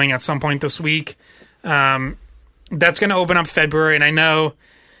is coming at some point this week. That's going to open up February, and I know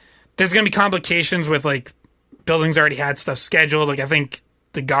there's going to be complications with like buildings already had stuff scheduled. Like, I think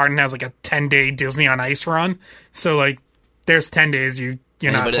the Garden has like a 10-day Disney on Ice run. So like there's 10 days you're not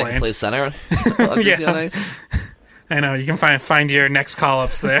playing. Anybody that can play center on Disney on Ice? I know, you can find your next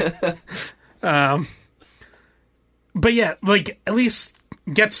call-ups there. But yeah, like at least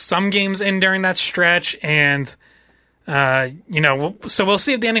get some games in during that stretch, and so we'll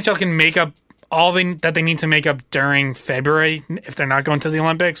see if the NHL can make up all that they need to make up during February if they're not going to the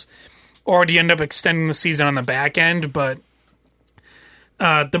Olympics, or do you end up extending the season on the back end? But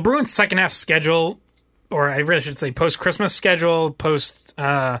the Bruins' second half schedule, or I really should say post-Christmas schedule,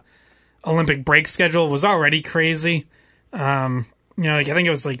 post-Olympic break schedule, was already crazy. I think it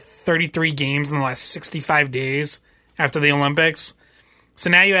was like 33 games in the last 65 days after the Olympics. So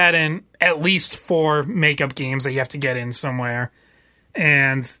now you add in at least 4 makeup games that you have to get in somewhere.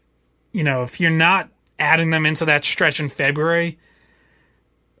 And, if you're not adding them into that stretch in February,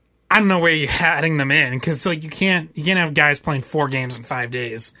 I don't know where you're adding them in, because like you can't have guys playing 4 games in 5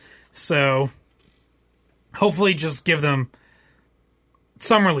 days. So hopefully just give them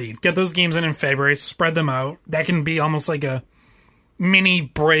some relief. Get those games in February, spread them out. That can be almost like a mini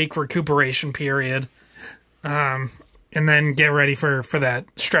break recuperation period. And then get ready for that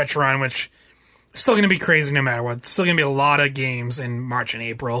stretch run, which is still going to be crazy no matter what. It's still going to be a lot of games in March and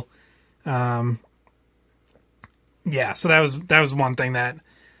April. So that was one thing that,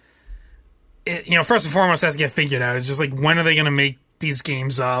 first and foremost has to get figured out. It's just like, when are they going to make these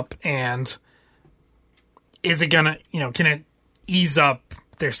games up, and is it going to, can it ease up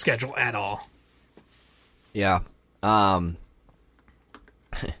their schedule at all? Yeah.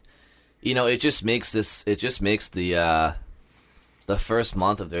 It just makes the first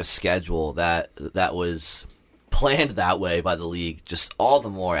month of their schedule that was planned that way by the league just all the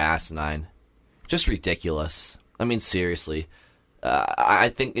more asinine. Just ridiculous. I mean, seriously. I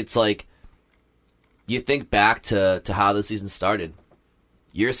think it's like, you think back to how the season started.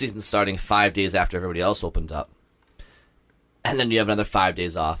 Your season's starting 5 days after everybody else opened up. And then you have another 5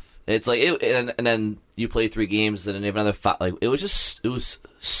 days off. It's like, and then you play 3 games, and then you have another 5. Like, it was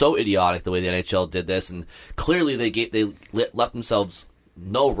so idiotic the way the NHL did this, and clearly they left themselves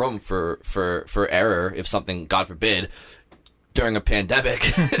no room for error if something, God forbid, during a pandemic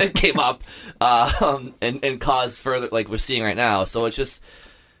came up, and caused further, like we're seeing right now. So it's just,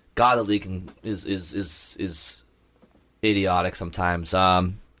 God, the league is idiotic sometimes.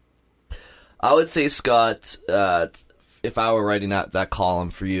 I would say, Scott, if I were writing that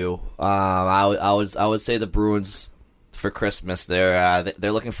column for you, I would say the Bruins for Christmas, they're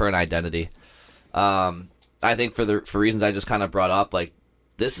looking for an identity. I think for reasons I just kind of brought up, like,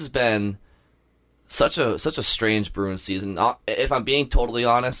 this has been such a strange Bruins season. If I'm being totally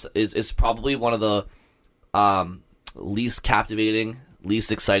honest, it's probably one of the least captivating,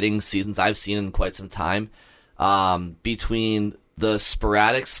 least exciting seasons I've seen in quite some time. Between the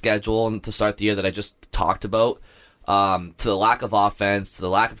sporadic schedule to start the year that I just talked about, to the lack of offense, to the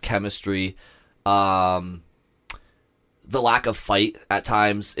lack of chemistry, the lack of fight at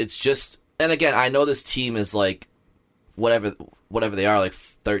times. It's just, and again, I know this team is like whatever they are, like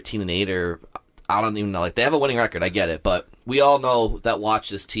 13-8, or I don't even know. Like, they have a winning record, I get it, but we all know that watch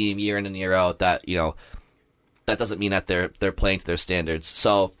this team year in and year out that that doesn't mean that they're playing to their standards.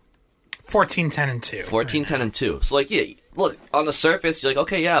 So 14-10-2. 14-10-2. So, like, yeah, look, on the surface, you're like,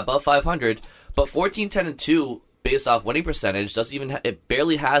 okay, yeah, above 500, but 14-10-2 based off winning percentage it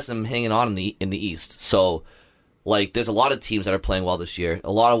barely has them hanging on in the East. So, like, there's a lot of teams that are playing well this year,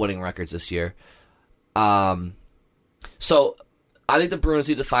 a lot of winning records this year. So I think the Bruins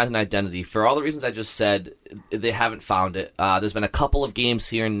need to find an identity. For all the reasons I just said, they haven't found it. There's been a couple of games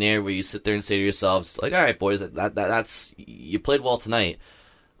here and there where you sit there and say to yourselves, like, all right, boys, that's you played well tonight.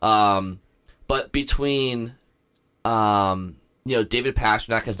 But between, David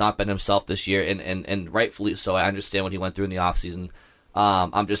Pastrnak has not been himself this year, and rightfully so. I understand what he went through in the offseason.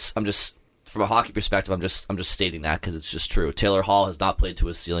 I'm just from a hockey perspective, I'm just stating that because it's just true. Taylor Hall has not played to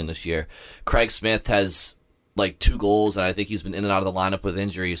his ceiling this year. Craig Smith has like 2 goals, and I think he's been in and out of the lineup with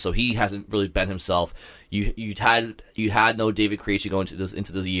injury, so he hasn't really been himself. You had no David Krejci going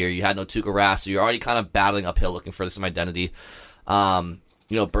into the year. You had no Tuukka Rask, so you're already kind of battling uphill looking for some identity.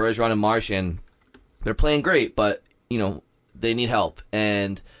 Bergeron and Martian, they're playing great, but they need help.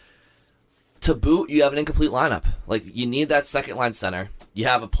 And to boot, you have an incomplete lineup. Like, you need that second line center. You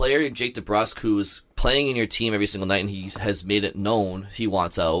have a player, Jake DeBrusk, who is playing in your team every single night, and he has made it known he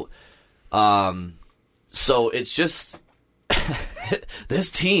wants out. So it's just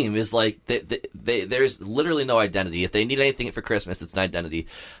this team is like there's literally no identity. If they need anything for Christmas, it's an identity.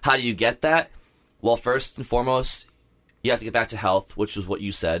 How do you get that? Well, first and foremost, you have to get back to health, which was what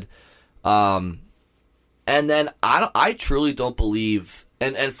you said. And then I truly don't believe.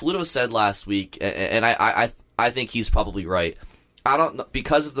 And Fluto said last week, and I think he's probably right. I don't know,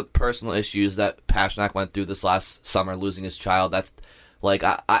 because of the personal issues that Pastrnak went through this last summer, losing his child. That's like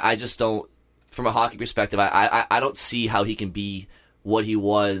I just don't. From a hockey perspective, I don't see how he can be what he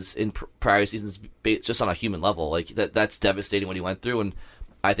was in prior seasons, just on a human level. Like that's devastating what he went through, and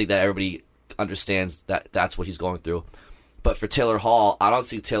I think that everybody understands that that's what he's going through. But for Taylor Hall, I don't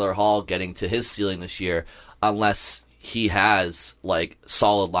see Taylor Hall getting to his ceiling this year unless he has like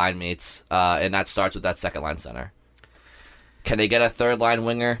solid line mates, and that starts with that second line center. Can they get a third line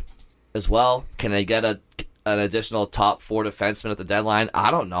winger as well? Can they get an additional top 4 defenseman at the deadline?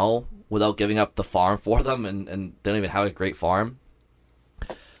 I don't know. Without giving up the farm for them, and they don't even have a great farm.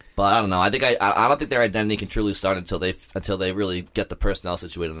 But I don't know. I don't think their identity can truly start until they really get the personnel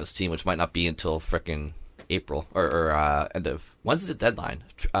situated on this team, which might not be until frickin' April or end of when's the deadline?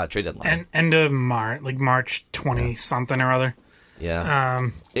 Trade deadline. And end of March, like March 20 something or other. Yeah.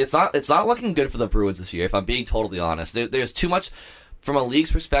 It's not looking good for the Bruins this year. If I'm being totally honest, there's too much from a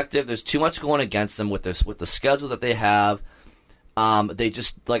league's perspective. There's too much going against them with the schedule that they have. They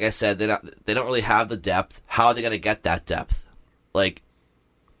just, like I said, they don't really have the depth. How are they going to get that depth? Like,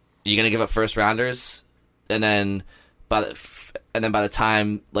 you're going to give up first rounders, and then by the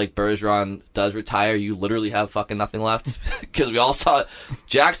time like Bergeron does retire, you literally have fucking nothing left. Because we all saw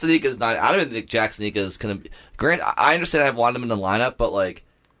Jack Studnicka's not. I don't even think Jack Studnicka is going to be. Grant, I understand I've wanted him in the lineup, but like,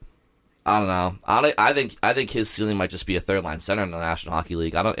 I don't know. I think his ceiling might just be a third line center in the National Hockey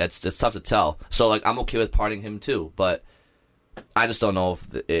League. It's tough to tell. So like, I'm okay with parting him too, but I just don't know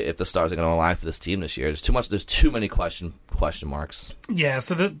if the Stars are going to align for this team this year. There's too many question marks. Yeah,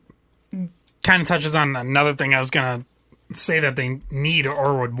 so that kind of touches on another thing I was going to say that they need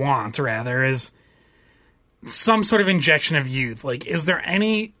or would want, rather, is some sort of injection of youth. Like, is there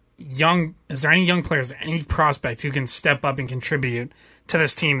any young players, any prospect who can step up and contribute to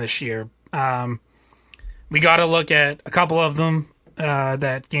this team this year? We got to look at a couple of them.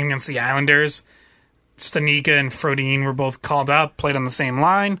 That game against the Islanders, Studnicka and Frodin were both called up, played on the same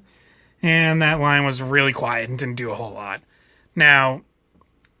line, and that line was really quiet and didn't do a whole lot. Now,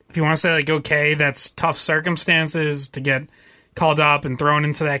 if you want to say, like, okay, that's tough circumstances to get called up and thrown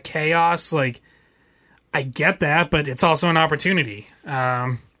into that chaos, like, I get that, but it's also an opportunity.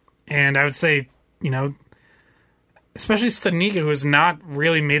 And I would say, especially Studnicka, who has not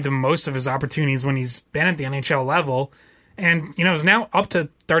really made the most of his opportunities when he's been at the NHL level, and, is now up to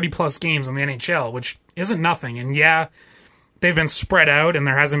 30-plus games in the NHL, which isn't nothing. And, yeah, they've been spread out, and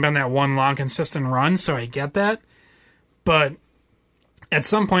there hasn't been that one long, consistent run, so I get that. But at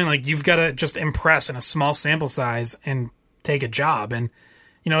some point, like, you've got to just impress in a small sample size and take a job. And,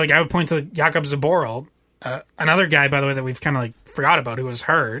 like, I would point to Jakub Zboril, another guy, by the way, that we've kind of, like, forgot about who was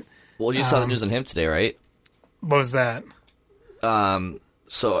hurt. Well, you saw the news on him today, right? What was that?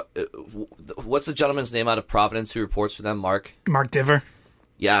 So, what's the gentleman's name out of Providence who reports for them? Mark Diver.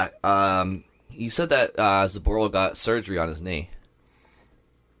 Yeah. He said that Zboril got surgery on his knee.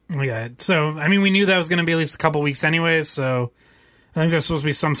 Yeah. So, I mean, we knew that was going to be at least a couple weeks anyways, so I think there's supposed to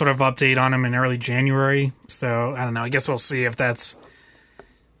be some sort of update on him in early January. So, I don't know. I guess we'll see if that's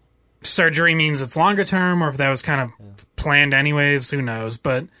surgery means it's longer term or if that was kind of planned anyways. Who knows?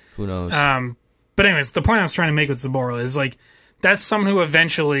 But who knows? But anyways, the point I was trying to make with Zboril is, like, that's someone who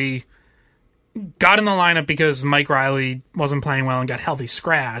eventually got in the lineup because Mike Riley wasn't playing well and got healthy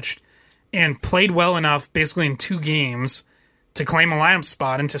scratched and played well enough basically in 2 games to claim a lineup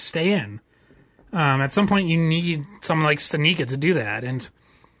spot and to stay in. At some point, you need someone like Studnicka to do that. And,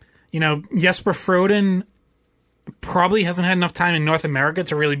 Jesper Frodin probably hasn't had enough time in North America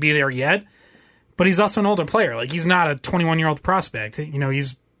to really be there yet, but he's also an older player. Like, he's not a 21-year-old prospect.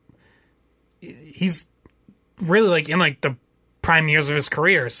 He's really, like, in, like, the prime years of his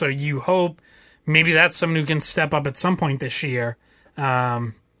career. So you hope maybe that's someone who can step up at some point this year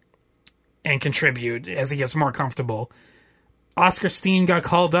and contribute as he gets more comfortable. Oscar Steen got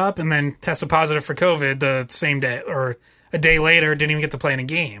called up and then tested positive for COVID the same day or a day later, didn't even get to play in a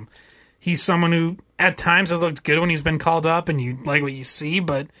game. He's someone who at times has looked good when he's been called up and you like what you see,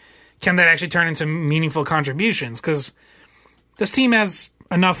 but can that actually turn into meaningful contributions? Because this team has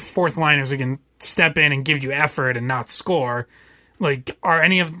enough fourth liners who can step in and give you effort and not score. Like, are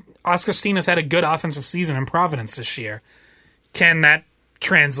any of Oscar Steen has had a good offensive season in Providence this year? Can that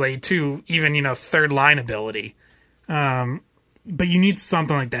translate to even, third line ability? But you need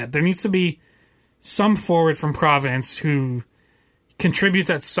something like that. There needs to be some forward from Providence who contributes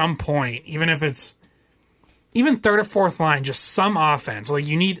at some point, even if it's even third or fourth line, just some offense. Like,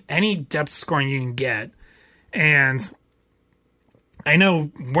 you need any depth scoring you can get. And I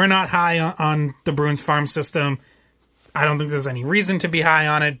know we're not high on the Bruins farm system. I don't think there's any reason to be high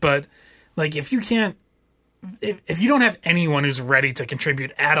on it, but, like, if you don't have anyone who's ready to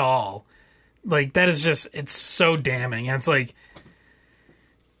contribute at all, like, that is just, it's so damning. And it's like,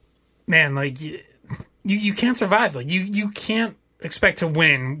 man, like, you can't survive. Like, you can't expect to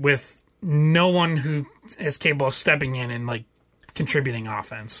win with no one who is capable of stepping in and, like, contributing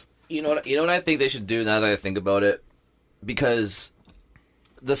offense. You know what I think they should do now that I think about it? Because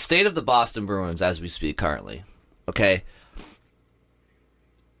the state of the Boston Bruins as we speak currently, okay?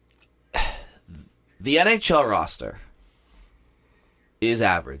 The NHL roster is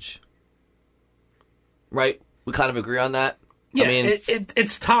average. Right? We kind of agree on that? Yeah, I mean,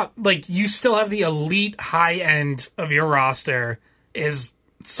 it's top. Like, you still have the elite high end of your roster is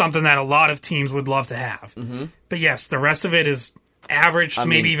something that a lot of teams would love to have. Mm-hmm. But yes, the rest of it is average to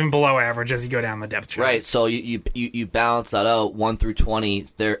maybe even below average as you go down the depth chart. Right, so you balance that out, 1 through 20.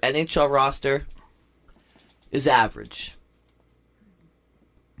 Their NHL roster is average.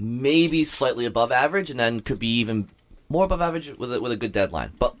 Maybe slightly above average, and then could be even more above average with a good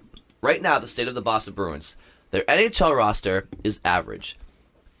deadline. But right now, the state of the Boston Bruins, their NHL roster is average.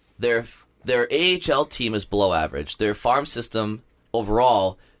 Their AHL team is below average. Their farm system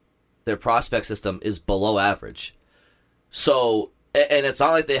overall, their prospect system is below average. So, and it's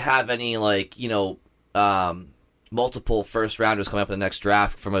not like they have any multiple first rounders coming up in the next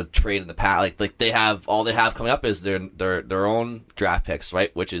draft from a trade in the past. Like they have all they have coming up is their own draft picks,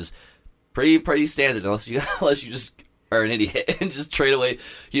 right? Which is pretty standard unless you just are an idiot and just trade away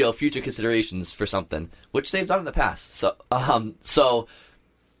future considerations for something, which they've done in the past. So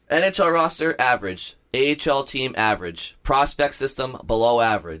NHL roster average, AHL team average, prospect system below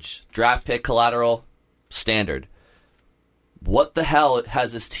average, draft pick collateral standard. What the hell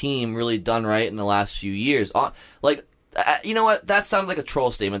has this team really done right in the last few years? You know what? That sounds like a troll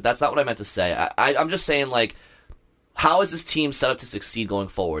statement. That's not what I meant to say. I'm just saying, how is this team set up to succeed going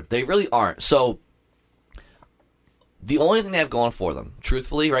forward? They really aren't. So, the only thing they have going for them,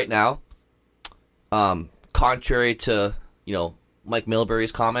 truthfully, right now, contrary to, Mike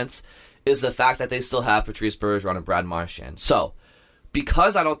Milbury's comments, is the fact that they still have Patrice Bergeron and Brad Marchand. So,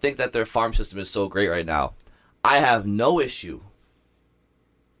 because I don't think that their farm system is so great right now, I have no issue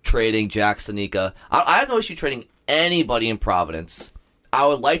trading Jack Stanika. I have no issue trading anybody in Providence. I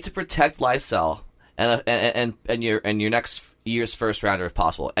would like to protect Lysell and your next year's first rounder if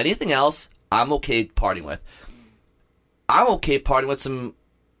possible. Anything else, I'm okay parting with. I'm okay parting with some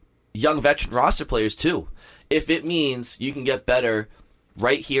young veteran roster players too. If it means you can get better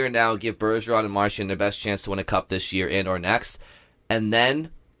right here and now, give Bergeron and Marchand their best chance to win a cup this year and or next, and then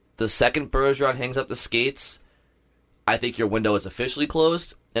the second Bergeron hangs up the skates, I think your window is officially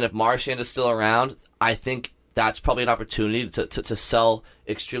closed. And if Marchand is still around, I think that's probably an opportunity to sell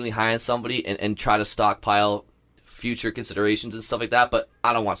extremely high on somebody and try to stockpile future considerations and stuff like that. But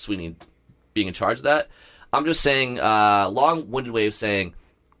I don't want Sweeney being in charge of that. I'm just saying, long-winded way of saying,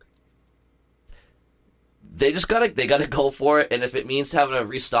 they gotta go for it. And if it means having to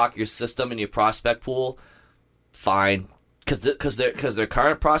restock your system and your prospect pool, fine. Because their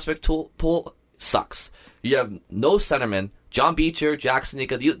current prospect pool sucks. You have no centerman. John Beecher, Jack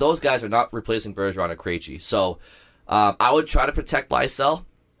Stanika, those guys are not replacing Bergeron or Krejci. So I would try to protect Lysell.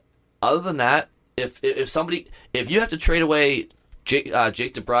 Other than that, if you have to trade away Jake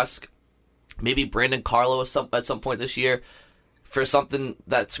DeBrusk, maybe Brandon Carlo at some point this year for something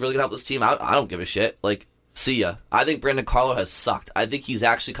that's really gonna help this team, I don't give a shit. See ya. I think Brandon Carlo has sucked. I think he's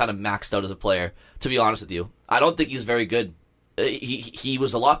actually kind of maxed out as a player, to be honest with you. I don't think he's very good. He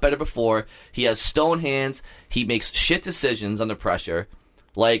was a lot better before. He has stone hands. He makes shit decisions under pressure.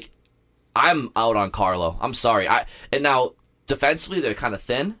 I'm out on Carlo. I'm sorry. And now, defensively, they're kind of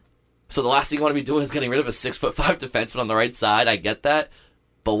thin. So the last thing you want to be doing is getting rid of a 6'5" defenseman on the right side. I get that.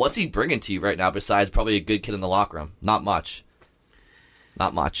 But what's he bringing to you right now besides probably a good kid in the locker room? Not much.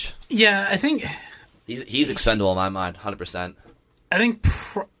 Not much. Yeah, I think... He's expendable in my mind, 100%. I think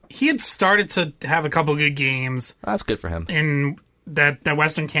he had started to have a couple good games. That's good for him. In that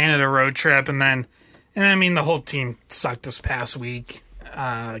Western Canada road trip, and I mean, the whole team sucked this past week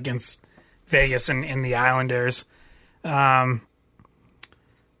against Vegas and the Islanders. But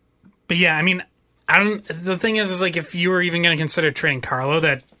yeah, I mean, the thing is if you were even going to consider trading Carlo,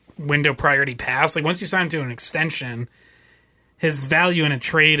 that window priority passed. Once you sign him to an extension, his value in a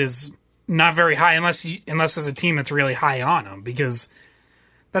trade is not very high unless there's a team that's really high on him, because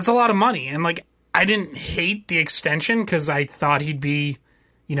that's a lot of money. And I didn't hate the extension because I thought he'd be,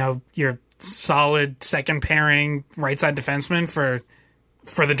 your solid second pairing right side defenseman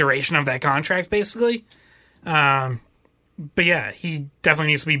for the duration of that contract, basically. But yeah, he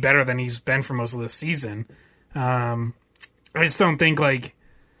definitely needs to be better than he's been for most of this season. I just don't think I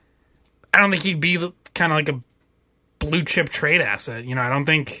don't think he'd be kind of like a blue chip trade asset. I don't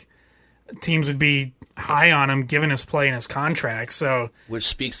think teams would be high on him given his play and his contract. So, which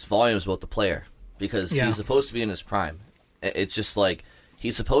speaks volumes about the player, because he's supposed to be in his prime. It's just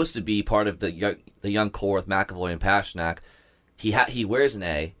he's supposed to be part of the young core with McAvoy and Pasternak. He wears an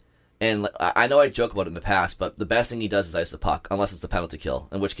A, and I know I joke about it in the past, but the best thing he does is ice the puck, unless it's the penalty kill,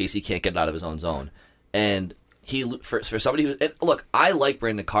 in which case he can't get it out of his own zone. And for somebody who, and look, I like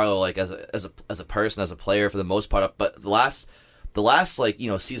Brandon Carlo as a person, as a player for the most part, but the last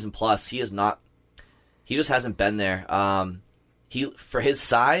season plus, he just hasn't been there. For his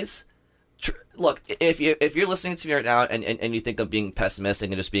size, look, if you're listening to me right now and you think I'm being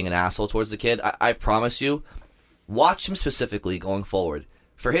pessimistic and just being an asshole towards the kid, I promise you, watch him specifically going forward.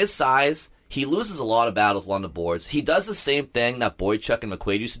 For his size, he loses a lot of battles along the boards. He does the same thing that Boychuk and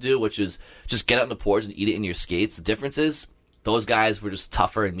McQuaid used to do, which is just get out in the boards and eat it in your skates. The difference is those guys were just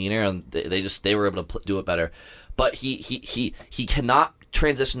tougher and meaner, and they were able to do it better. But he cannot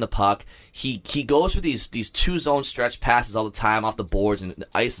transition the puck. He goes for these 2-zone stretch passes all the time off the boards and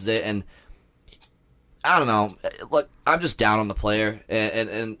ices it, and I don't know. Look, I'm just down on the player,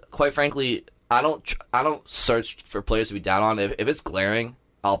 and quite frankly, I don't search for players to be down on. If it's glaring,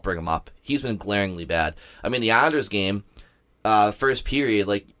 I'll bring him up. He's been glaringly bad. I mean, the Islanders game, first period,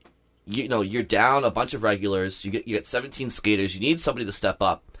 like, you're down a bunch of regulars. You get 17 skaters. You need somebody to step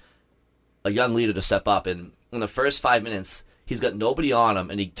up, a young leader to step up. And in the first 5 minutes, he's got nobody on him,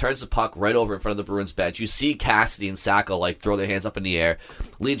 and he turns the puck right over in front of the Bruins bench. You see Cassidy and Sacco like throw their hands up in the air,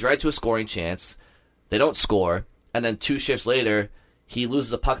 leads right to a scoring chance. They don't score, and then 2 shifts later, he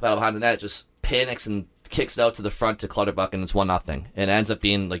loses a puck battle behind the net, just panics and kicks it out to the front to Clutterbuck, and it's 1-0, and it ends up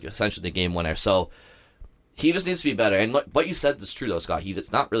being like essentially the game winner. So he just needs to be better. And what you said is true, though, Scott.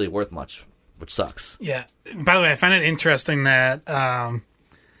 It's not really worth much, which sucks. Yeah. By the way, I find it interesting that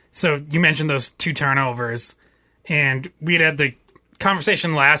so you mentioned those 2 turnovers, and we had the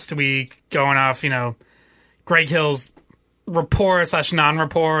conversation last week going off, Greg Hill's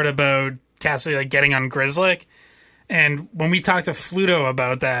report/non-report about Cassidy like getting on Grzelcyk. And when we talked to Fluto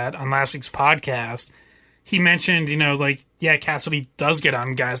about that on last week's podcast, he mentioned, Cassidy does get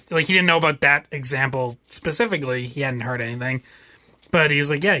on guys. Like, he didn't know about that example specifically. He hadn't heard anything. But he was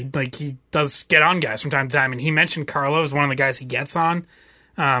like, he does get on guys from time to time. And he mentioned Carlo is one of the guys he gets on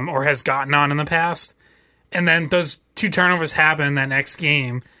or has gotten on in the past. And then those 2 turnovers happen that next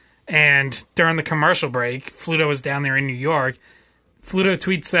game. And during the commercial break, Fluto was down there in New York. Fluto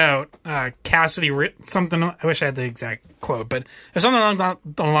tweets out Cassidy something. I wish I had the exact quote, but there's something along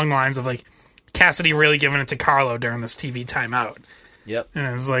the lines of like Cassidy really giving it to Carlo during this TV timeout. Yep. And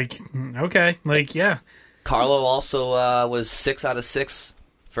it was like, okay, like, yeah. Carlo also was 6 out of 6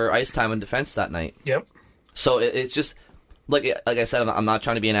 for ice time in defense that night. Yep. So it's just like I said, I'm not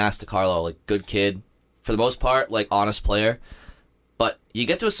trying to be an ass to Carlo. Like, good kid for the most part, like honest player. But you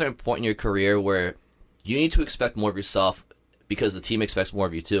get to a certain point in your career where you need to expect more of yourself, because the team expects more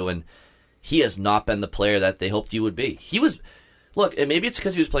of you too, and he has not been the player that they hoped he would be. Look, and maybe it's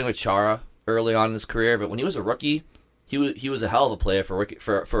because he was playing with Chara early on in his career, but when he was a rookie, he was a hell of a player for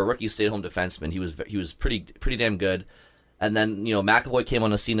a rookie stay-at-home defenseman. He was pretty damn good. And then McAvoy came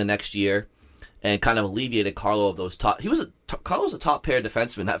on the scene the next year and kind of alleviated Carlo of those top. Carlo was a top pair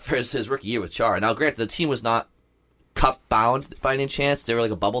defenseman for his rookie year with Chara. Now, granted, the team was not cup bound by any chance; they were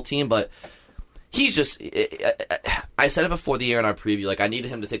like a bubble team, but. He's just, I said it before the year in our preview, like, I needed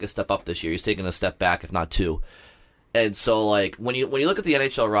him to take a step up this year. He's taking a step back, if not 2. And so, like, when you look at the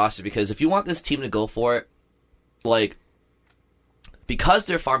NHL roster, because if you want this team to go for it, like, because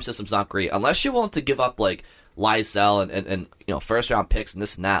their farm system's not great, unless you're willing to give up, like, Lysell and first-round picks and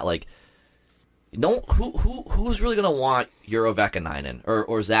this and that, like, who's really going to want Euro Vekanainen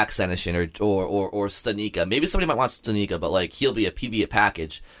or Zach Senyshyn or Stanika? Maybe somebody might want Stanika, but, like, he'll be a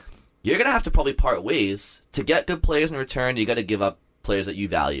package. You're going to have to probably part ways. To get good players in return, you got to give up players that you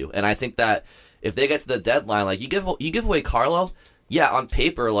value. And I think that if they get to the deadline, like, you give away Carlo, yeah, on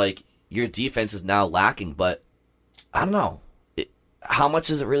paper, like, your defense is now lacking, but I don't know. How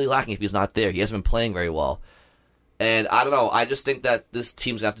much is it really lacking if he's not there? He hasn't been playing very well. And I don't know. I just think that this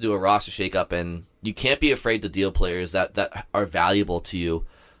team's going to have to do a roster shakeup, and you can't be afraid to deal players that are valuable to you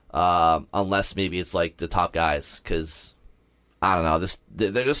unless maybe it's, like, the top guys, because I don't know.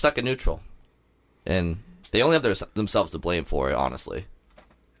 They're just stuck in neutral, and they only have themselves to blame for it. Honestly.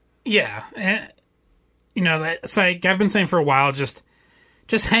 Yeah, and that's like I've been saying for a while. Just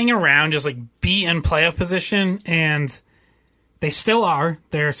hang around, just like be in playoff position, and they still are.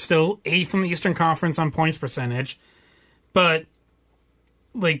 They're still 8th in the Eastern Conference on points percentage, but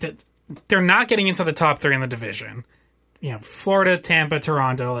like they're not getting into the top 3 in the division. Florida, Tampa,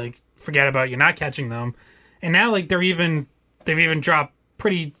 Toronto. Like, forget about it. You're not catching them, and now like they've even dropped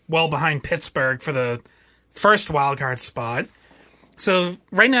pretty well behind Pittsburgh for the first wildcard spot. So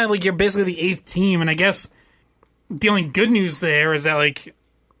right now, like, you're basically the 8th team, and I guess the only good news there is that, like,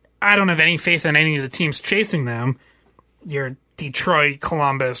 I don't have any faith in any of the teams chasing them. Your Detroit,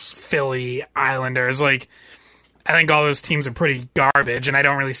 Columbus, Philly, Islanders, like, I think all those teams are pretty garbage, and I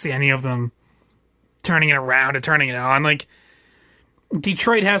don't really see any of them turning it around or turning it on. Like,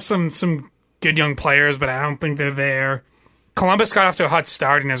 Detroit has some good young players, but I don't think they're there. Columbus got off to a hot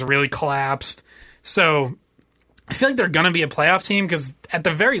start and has really collapsed. So I feel like they're going to be a playoff team because at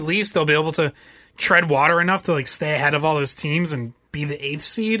the very least they'll be able to tread water enough to like stay ahead of all those teams and be the 8th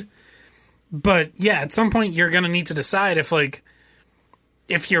seed. But yeah, at some point you're going to need to decide if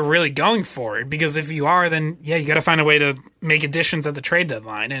you're really going for it, because if you are, then yeah, you got to find a way to make additions at the trade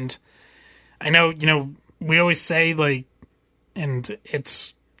deadline. And I know, we always say and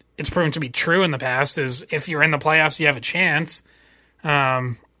it's proven to be true in the past, is if you're in the playoffs, you have a chance.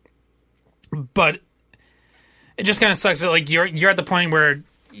 But it just kind of sucks that you're at the point where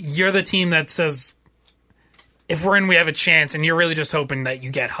you're the team that says, if we're in, we have a chance, and you're really just hoping that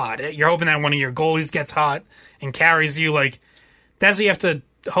you get hot. You're hoping that one of your goalies gets hot and carries you. That's what you have to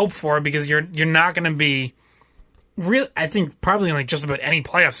hope for, because you're not going to be real. I think probably in just about any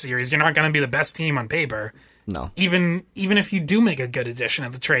playoff series, you're not going to be the best team on paper. No. Even if you do make a good addition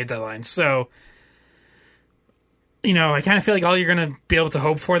at the trade deadline. So, I kind of feel like all you're going to be able to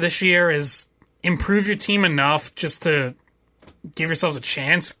hope for this year is improve your team enough just to give yourselves a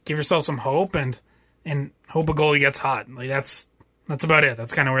chance, give yourself some hope, and hope a goalie gets hot. That's about it.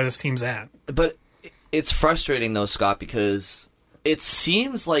 That's kind of where this team's at. But it's frustrating though, Scott, because it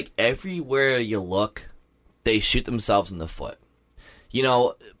seems like everywhere you look, they shoot themselves in the foot.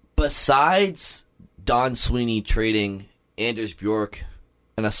 Besides Don Sweeney trading Anders Bjork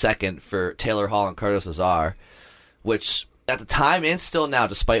in a second for Taylor Hall and Curtis Lazar, which at the time and still now,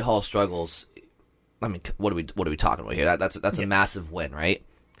 despite Hall's struggles, I mean, what are we talking about here? That's a massive win, right?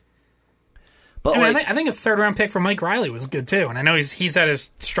 But I think a third-round pick for Mike Riley was good too, and I know he's had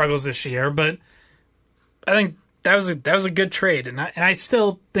his struggles this year, but I think that was a good trade, and I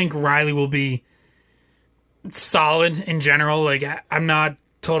still think Riley will be solid in general. I'm not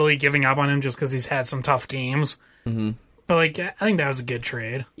totally giving up on him just because he's had some tough games, but I think that was a good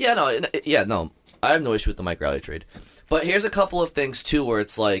trade. Yeah, no, I have no issue with the Mike Riley trade, but here's a couple of things too where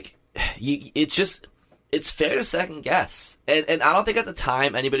it's it's fair to second guess. And I don't think at the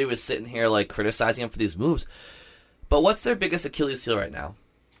time anybody was sitting here criticizing him for these moves. But what's their biggest Achilles heel right now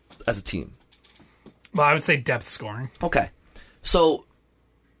as a team? Well, I would say depth scoring. Okay. So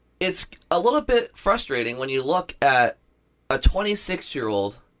it's a little bit frustrating when you look at a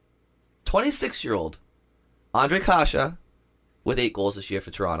 26-year-old Andre Kasha with 8 goals this year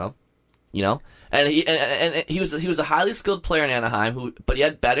for Toronto, And he was a highly skilled player in Anaheim, but he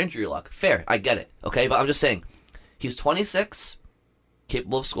had bad injury luck. Fair, I get it. Okay, but I'm just saying, he's 26,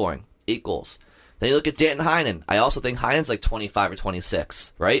 capable of scoring 8 goals. Then you look at Danton Heinen. I also think Heinen's 25 or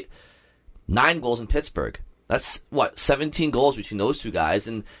 26, right? 9 goals in Pittsburgh. That's 17 goals between those two guys,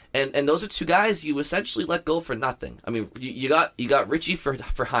 and those are two guys you essentially let go for nothing. I mean, you got Richie for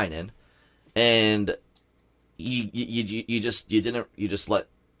Heinen, and you just let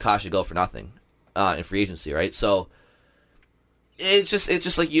Kasha go for nothing. In free agency, right? So it's just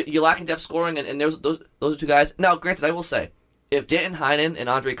you're lacking depth scoring, and those are two guys. Now, granted, I will say, if Danton Heinen and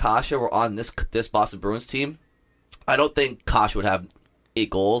Andre Kasha were on this Boston Bruins team, I don't think Kasha would have 8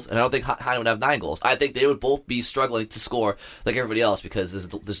 goals, and I don't think Heinen would have 9 goals. I think they would both be struggling to score like everybody else, because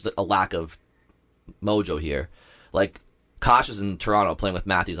there's a lack of mojo here. Kasha's in Toronto playing with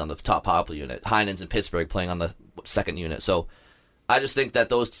Matthews on the top power play unit. Heinen's in Pittsburgh playing on the second unit. So I just think that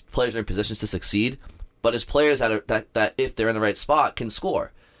those players are in positions to succeed, but as players that if they're in the right spot can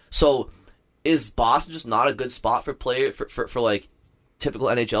score. So is Boston just not a good spot for typical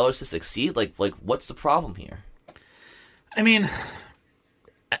NHLers to succeed? What's the problem here? I mean,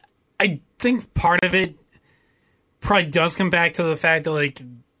 I think part of it probably does come back to the fact that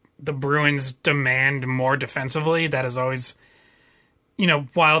the Bruins demand more defensively. That is always,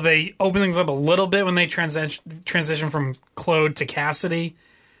 while they open things up a little bit when they transition from Claude to Cassidy,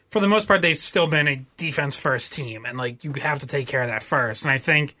 for the most part, they've still been a defense-first team, and you have to take care of that first. And I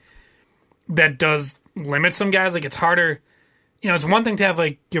think that does limit some guys. It's harder. It's one thing to have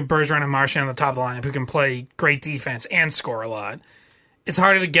your Bergeron and Marchand on the top of the lineup who can play great defense and score a lot. It's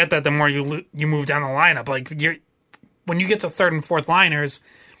harder to get that the more you move down the lineup. When you get to third and fourth liners,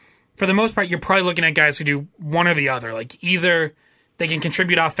 for the most part, you're probably looking at guys who do one or the other. Either they can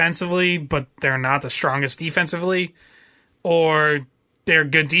contribute offensively, but they're not the strongest defensively, or they're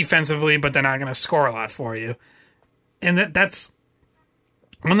good defensively, but they're not going to score a lot for you. And that's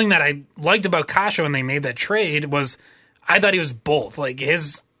one thing that I liked about Kasha when they made that trade was I thought he was both.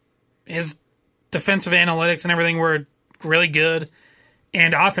 His defensive analytics and everything were really good,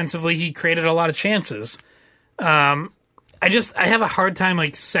 and offensively he created a lot of chances. I have a hard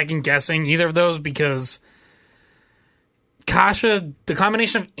time second guessing either of those, because Kasha, the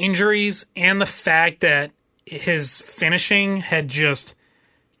combination of injuries and the fact that his finishing had just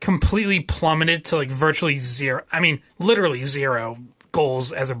completely plummeted to virtually zero. I mean, literally 0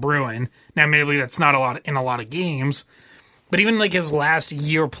 goals as a Bruin. Now, admittedly, that's not a lot in a lot of games, but even his last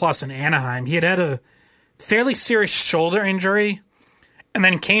year plus in Anaheim, he had a fairly serious shoulder injury, and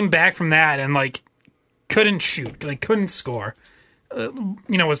then came back from that and like couldn't shoot, like couldn't score.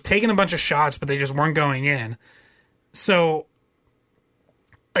 Was taking a bunch of shots, but they just weren't going in. So,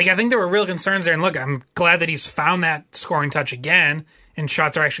 like, I think there were real concerns there. And look, I'm glad that he's found that scoring touch again, and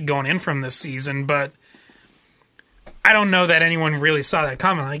shots are actually going in from this season. But I don't know that anyone really saw that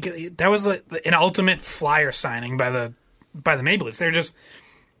coming. Like, that was an ultimate flyer signing by the Maple Leafs.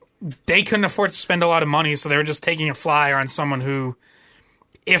 They couldn't afford to spend a lot of money, so they were just taking a flyer on someone who,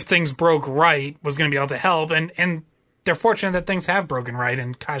 if things broke right, was going to be able to help. And they're fortunate that things have broken right,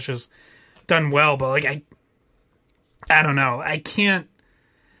 and Kosh has done well. But like, I don't know. I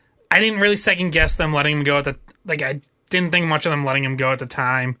didn't really second guess them letting him go I didn't think much of them letting him go at the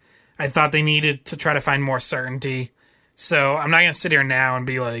time. I thought they needed to try to find more certainty. So I'm not going to sit here now and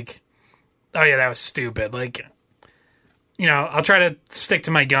be like, oh yeah, that was stupid. Like, I'll try to stick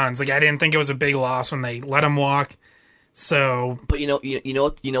to my guns. Like, I didn't think it was a big loss when they let him walk. So, but you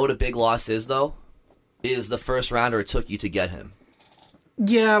know what a big loss is though? Is the first rounder it took you to get him.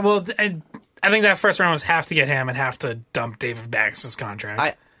 Yeah, well, I think that first round was half to get him and half to dump David Backes'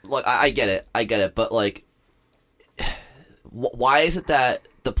 contract. I get it, but like, why is it that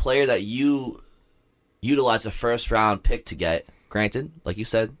the player that you utilized a first round pick to get, granted, like you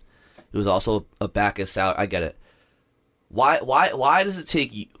said, it was also a Backes out. I get it. Why does it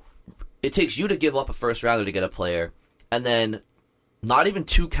take you? It takes you to give up a first rounder to get a player, and then not even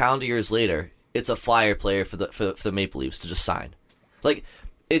 2 calendar years later, it's a flyer player for the Maple Leafs to just sign. Like,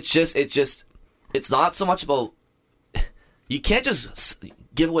 it's not so much about, you can't just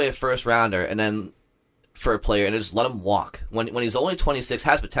give away a first rounder and then for a player and just let him walk when he's only 26,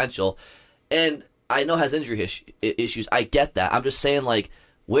 has potential, and I know has injury issues. I get that. I'm just saying, like,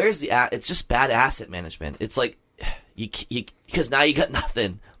 where's it's just bad asset management. It's like you because now you got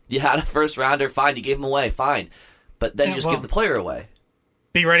nothing. You had a first rounder, fine. You gave him away, fine, but then you just give the player away.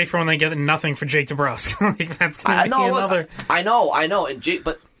 Be ready for when they get nothing for Jake DeBrusk. Like, that's gonna be another. I know, and Jake,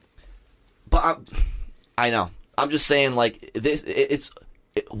 but I know. I'm just saying, like, this.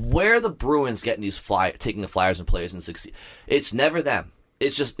 Where are the Bruins getting these taking the Flyers and players and succeed? It's never them.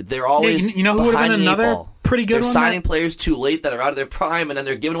 It's just they're always. You know who would have been another pretty good they're one? They're signing players too late that are out of their prime, and then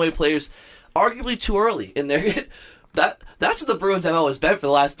they're giving away players arguably too early. And that's what the Bruins have always been for the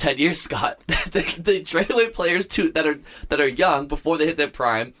last 10 years, Scott. They trade away players that are young before they hit their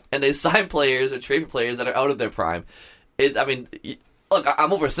prime, and they sign players or trade for players that are out of their prime. Look,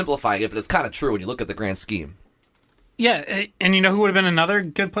 I'm oversimplifying it, but it's kind of true when you look at the grand scheme. Yeah, and you know who would have been another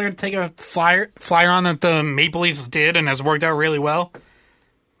good player to take a flyer on that the Maple Leafs did and has worked out really well?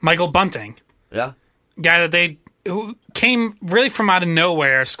 Michael Bunting. Yeah. Guy that who came really from out of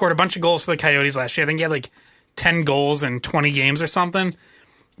nowhere, scored a bunch of goals for the Coyotes last year. I think he had like 10 goals in 20 games or something.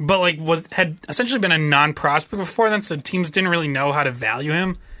 But like had essentially been a non-prospect before then, so teams didn't really know how to value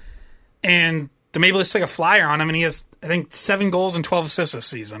him. And the Maple Leafs took a flyer on him, and he has, I think, 7 goals and 12 assists this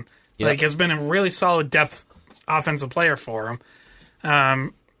season. Yep. Like, has been a really solid depth offensive player for him.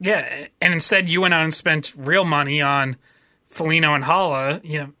 And instead you went out and spent real money on Foligno and Haula.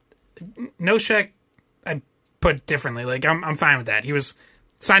 Nosek, I put differently. Like, I'm fine with that. He was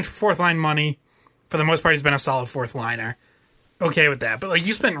signed for fourth line money. For the most part, he's been a solid fourth liner. Okay with that. But like,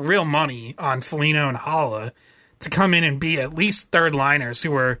 you spent real money on Foligno and Haula to come in and be at least third liners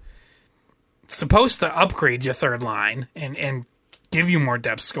who were supposed to upgrade your third line and give you more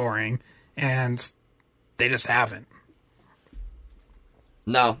depth scoring, and they just haven't.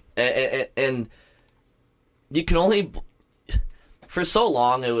 No, and you can only, for so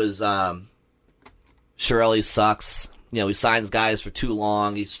long it was Chiarelli sucks. He signs guys for too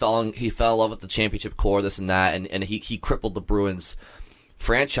long. He fell in love with the championship core, this and that, and he crippled the Bruins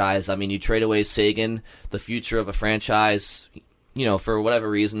franchise. I mean, you trade away Sagan, the future of a franchise, for whatever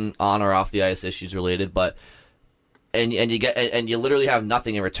reason, on or off the ice, issues related, but and you literally have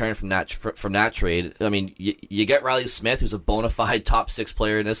nothing in return from that trade. I mean, you get Riley Smith, who's a bona fide top 6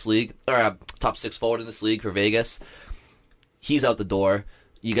 player in this league, or a top 6 forward in this league for Vegas. He's out the door.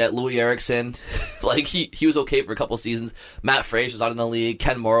 You got Louis Eriksson, like he was okay for a couple seasons. Matt Frazier's out in the league.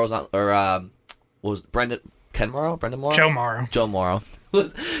 Ken Morrow's not, or was Brendan Morrow? Joe Morrow.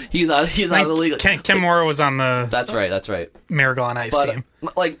 he's out of the league. Ken Morrow was on the. That's right. Miracle on Ice team.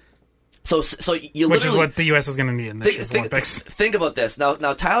 So you which is what the U.S. is going to need in this year's Olympics. Think about this. Now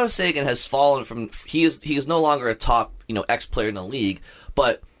Tyler Seguin has fallen from. He is no longer a top X player in the league,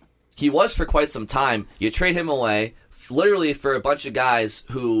 but he was for quite some time. You trade him away. Literally for a bunch of guys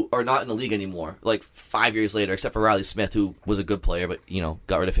who are not in the league anymore, like 5 years later, except for Riley Smith, who was a good player, but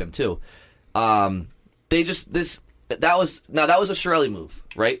got rid of him too. That was a Chiarelli move,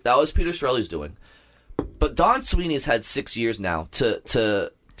 right? That was Peter Chiarelli's doing. But Don Sweeney's had 6 years now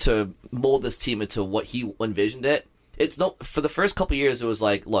to mold this team into what he envisioned it. It's for the first couple years, it was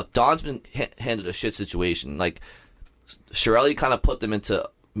like, look, Don's been handed a shit situation. Like, Chiarelli kind of put them into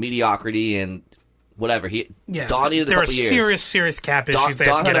mediocrity and whatever. Don needed a couple years. There were serious cap issues they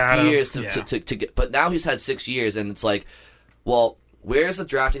had to get out of. Don had a few years to get, but now he's had 6 years, and it's like, well, where's the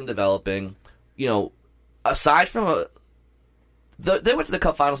drafting developing? You know, aside from they went to the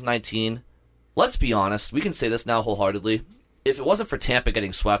Cup Finals in 19. Let's be honest, we can say this now wholeheartedly. If it wasn't for Tampa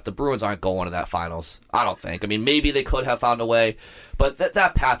getting swept, the Bruins aren't going to that finals. I don't think. I mean, maybe they could have found a way, but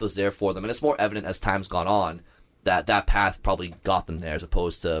that path was there for them, and it's more evident as time's gone on that path probably got them there, as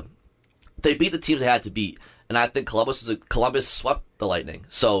opposed to they beat the teams they had to beat. And I think Columbus swept the Lightning.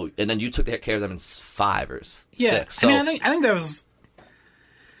 So, and then you took care of them in 5 or 6. So, I think that was,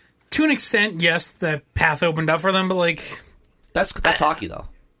 to an extent, yes, the path opened up for them, but like that's hockey though.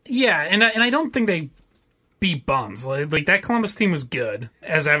 Yeah, and I don't think they beat bums. Like that Columbus team was good,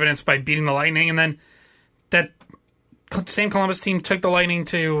 as evidenced by beating the Lightning, and then that same Columbus team took the Lightning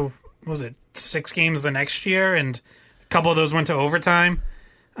to, what was it, 6 games the next year, and a couple of those went to overtime.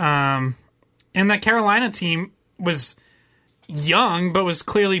 And that Carolina team was young, but was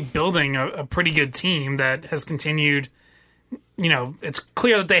clearly building a pretty good team that has continued. You know, it's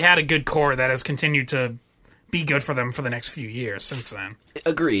clear that they had a good core that has continued to be good for them for the next few years since then.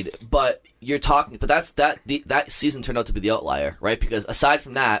 Agreed, but that season turned out to be the outlier, right? Because aside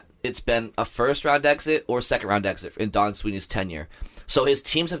from that, it's been a first-round exit or second-round exit in Don Sweeney's tenure. So his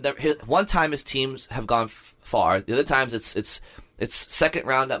teams have one time his teams have gone far. The other times it's second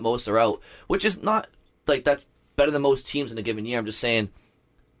round at most or out, which is not like that's better than most teams in a given year. I'm just saying.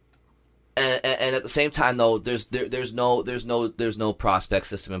 And at the same time, though, there's no prospect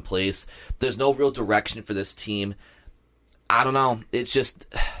system in place. There's no real direction for this team. I don't know. It's just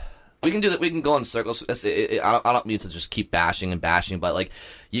we can do that. We can go in circles. I don't mean to just keep bashing, but like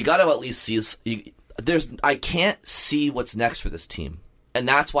you got to at least see. I can't see what's next for this team, and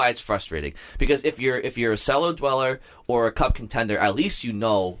that's why it's frustrating. Because if you're a cellar dweller or a cup contender, at least you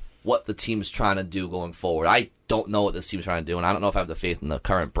know what the team's trying to do going forward. I don't know what this team's trying to do, and I don't know if I have the faith in the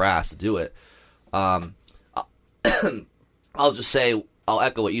current brass to do it. I'll just say, I'll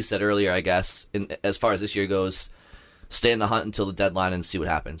echo what you said earlier, I guess, as far as this year goes, stay in the hunt until the deadline and see what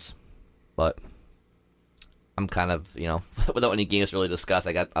happens. But I'm kind of, without any games to really discuss,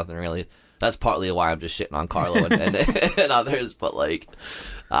 I got nothing really. That's partly why I'm just shitting on Carlo and others, but, like,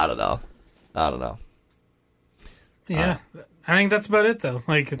 I don't know. Yeah, I think that's about it, though.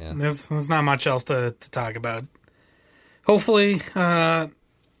 Like, there's not much else to talk about. Hopefully,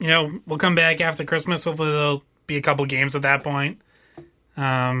 we'll come back after Christmas. Hopefully, there'll be a couple games at that point.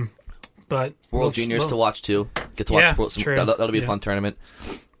 But World Juniors to watch too. Get to watch that'll be a fun tournament.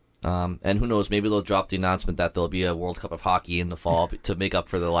 And who knows? Maybe they'll drop the announcement that there'll be a World Cup of Hockey in the fall to make up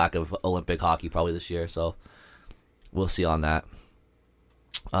for the lack of Olympic hockey probably this year. So we'll see on that.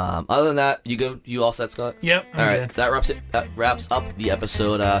 Other than that, you all set, Scott? Yep. All right. That wraps up the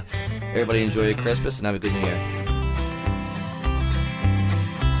episode. Everybody enjoy your Christmas and have a good New Year.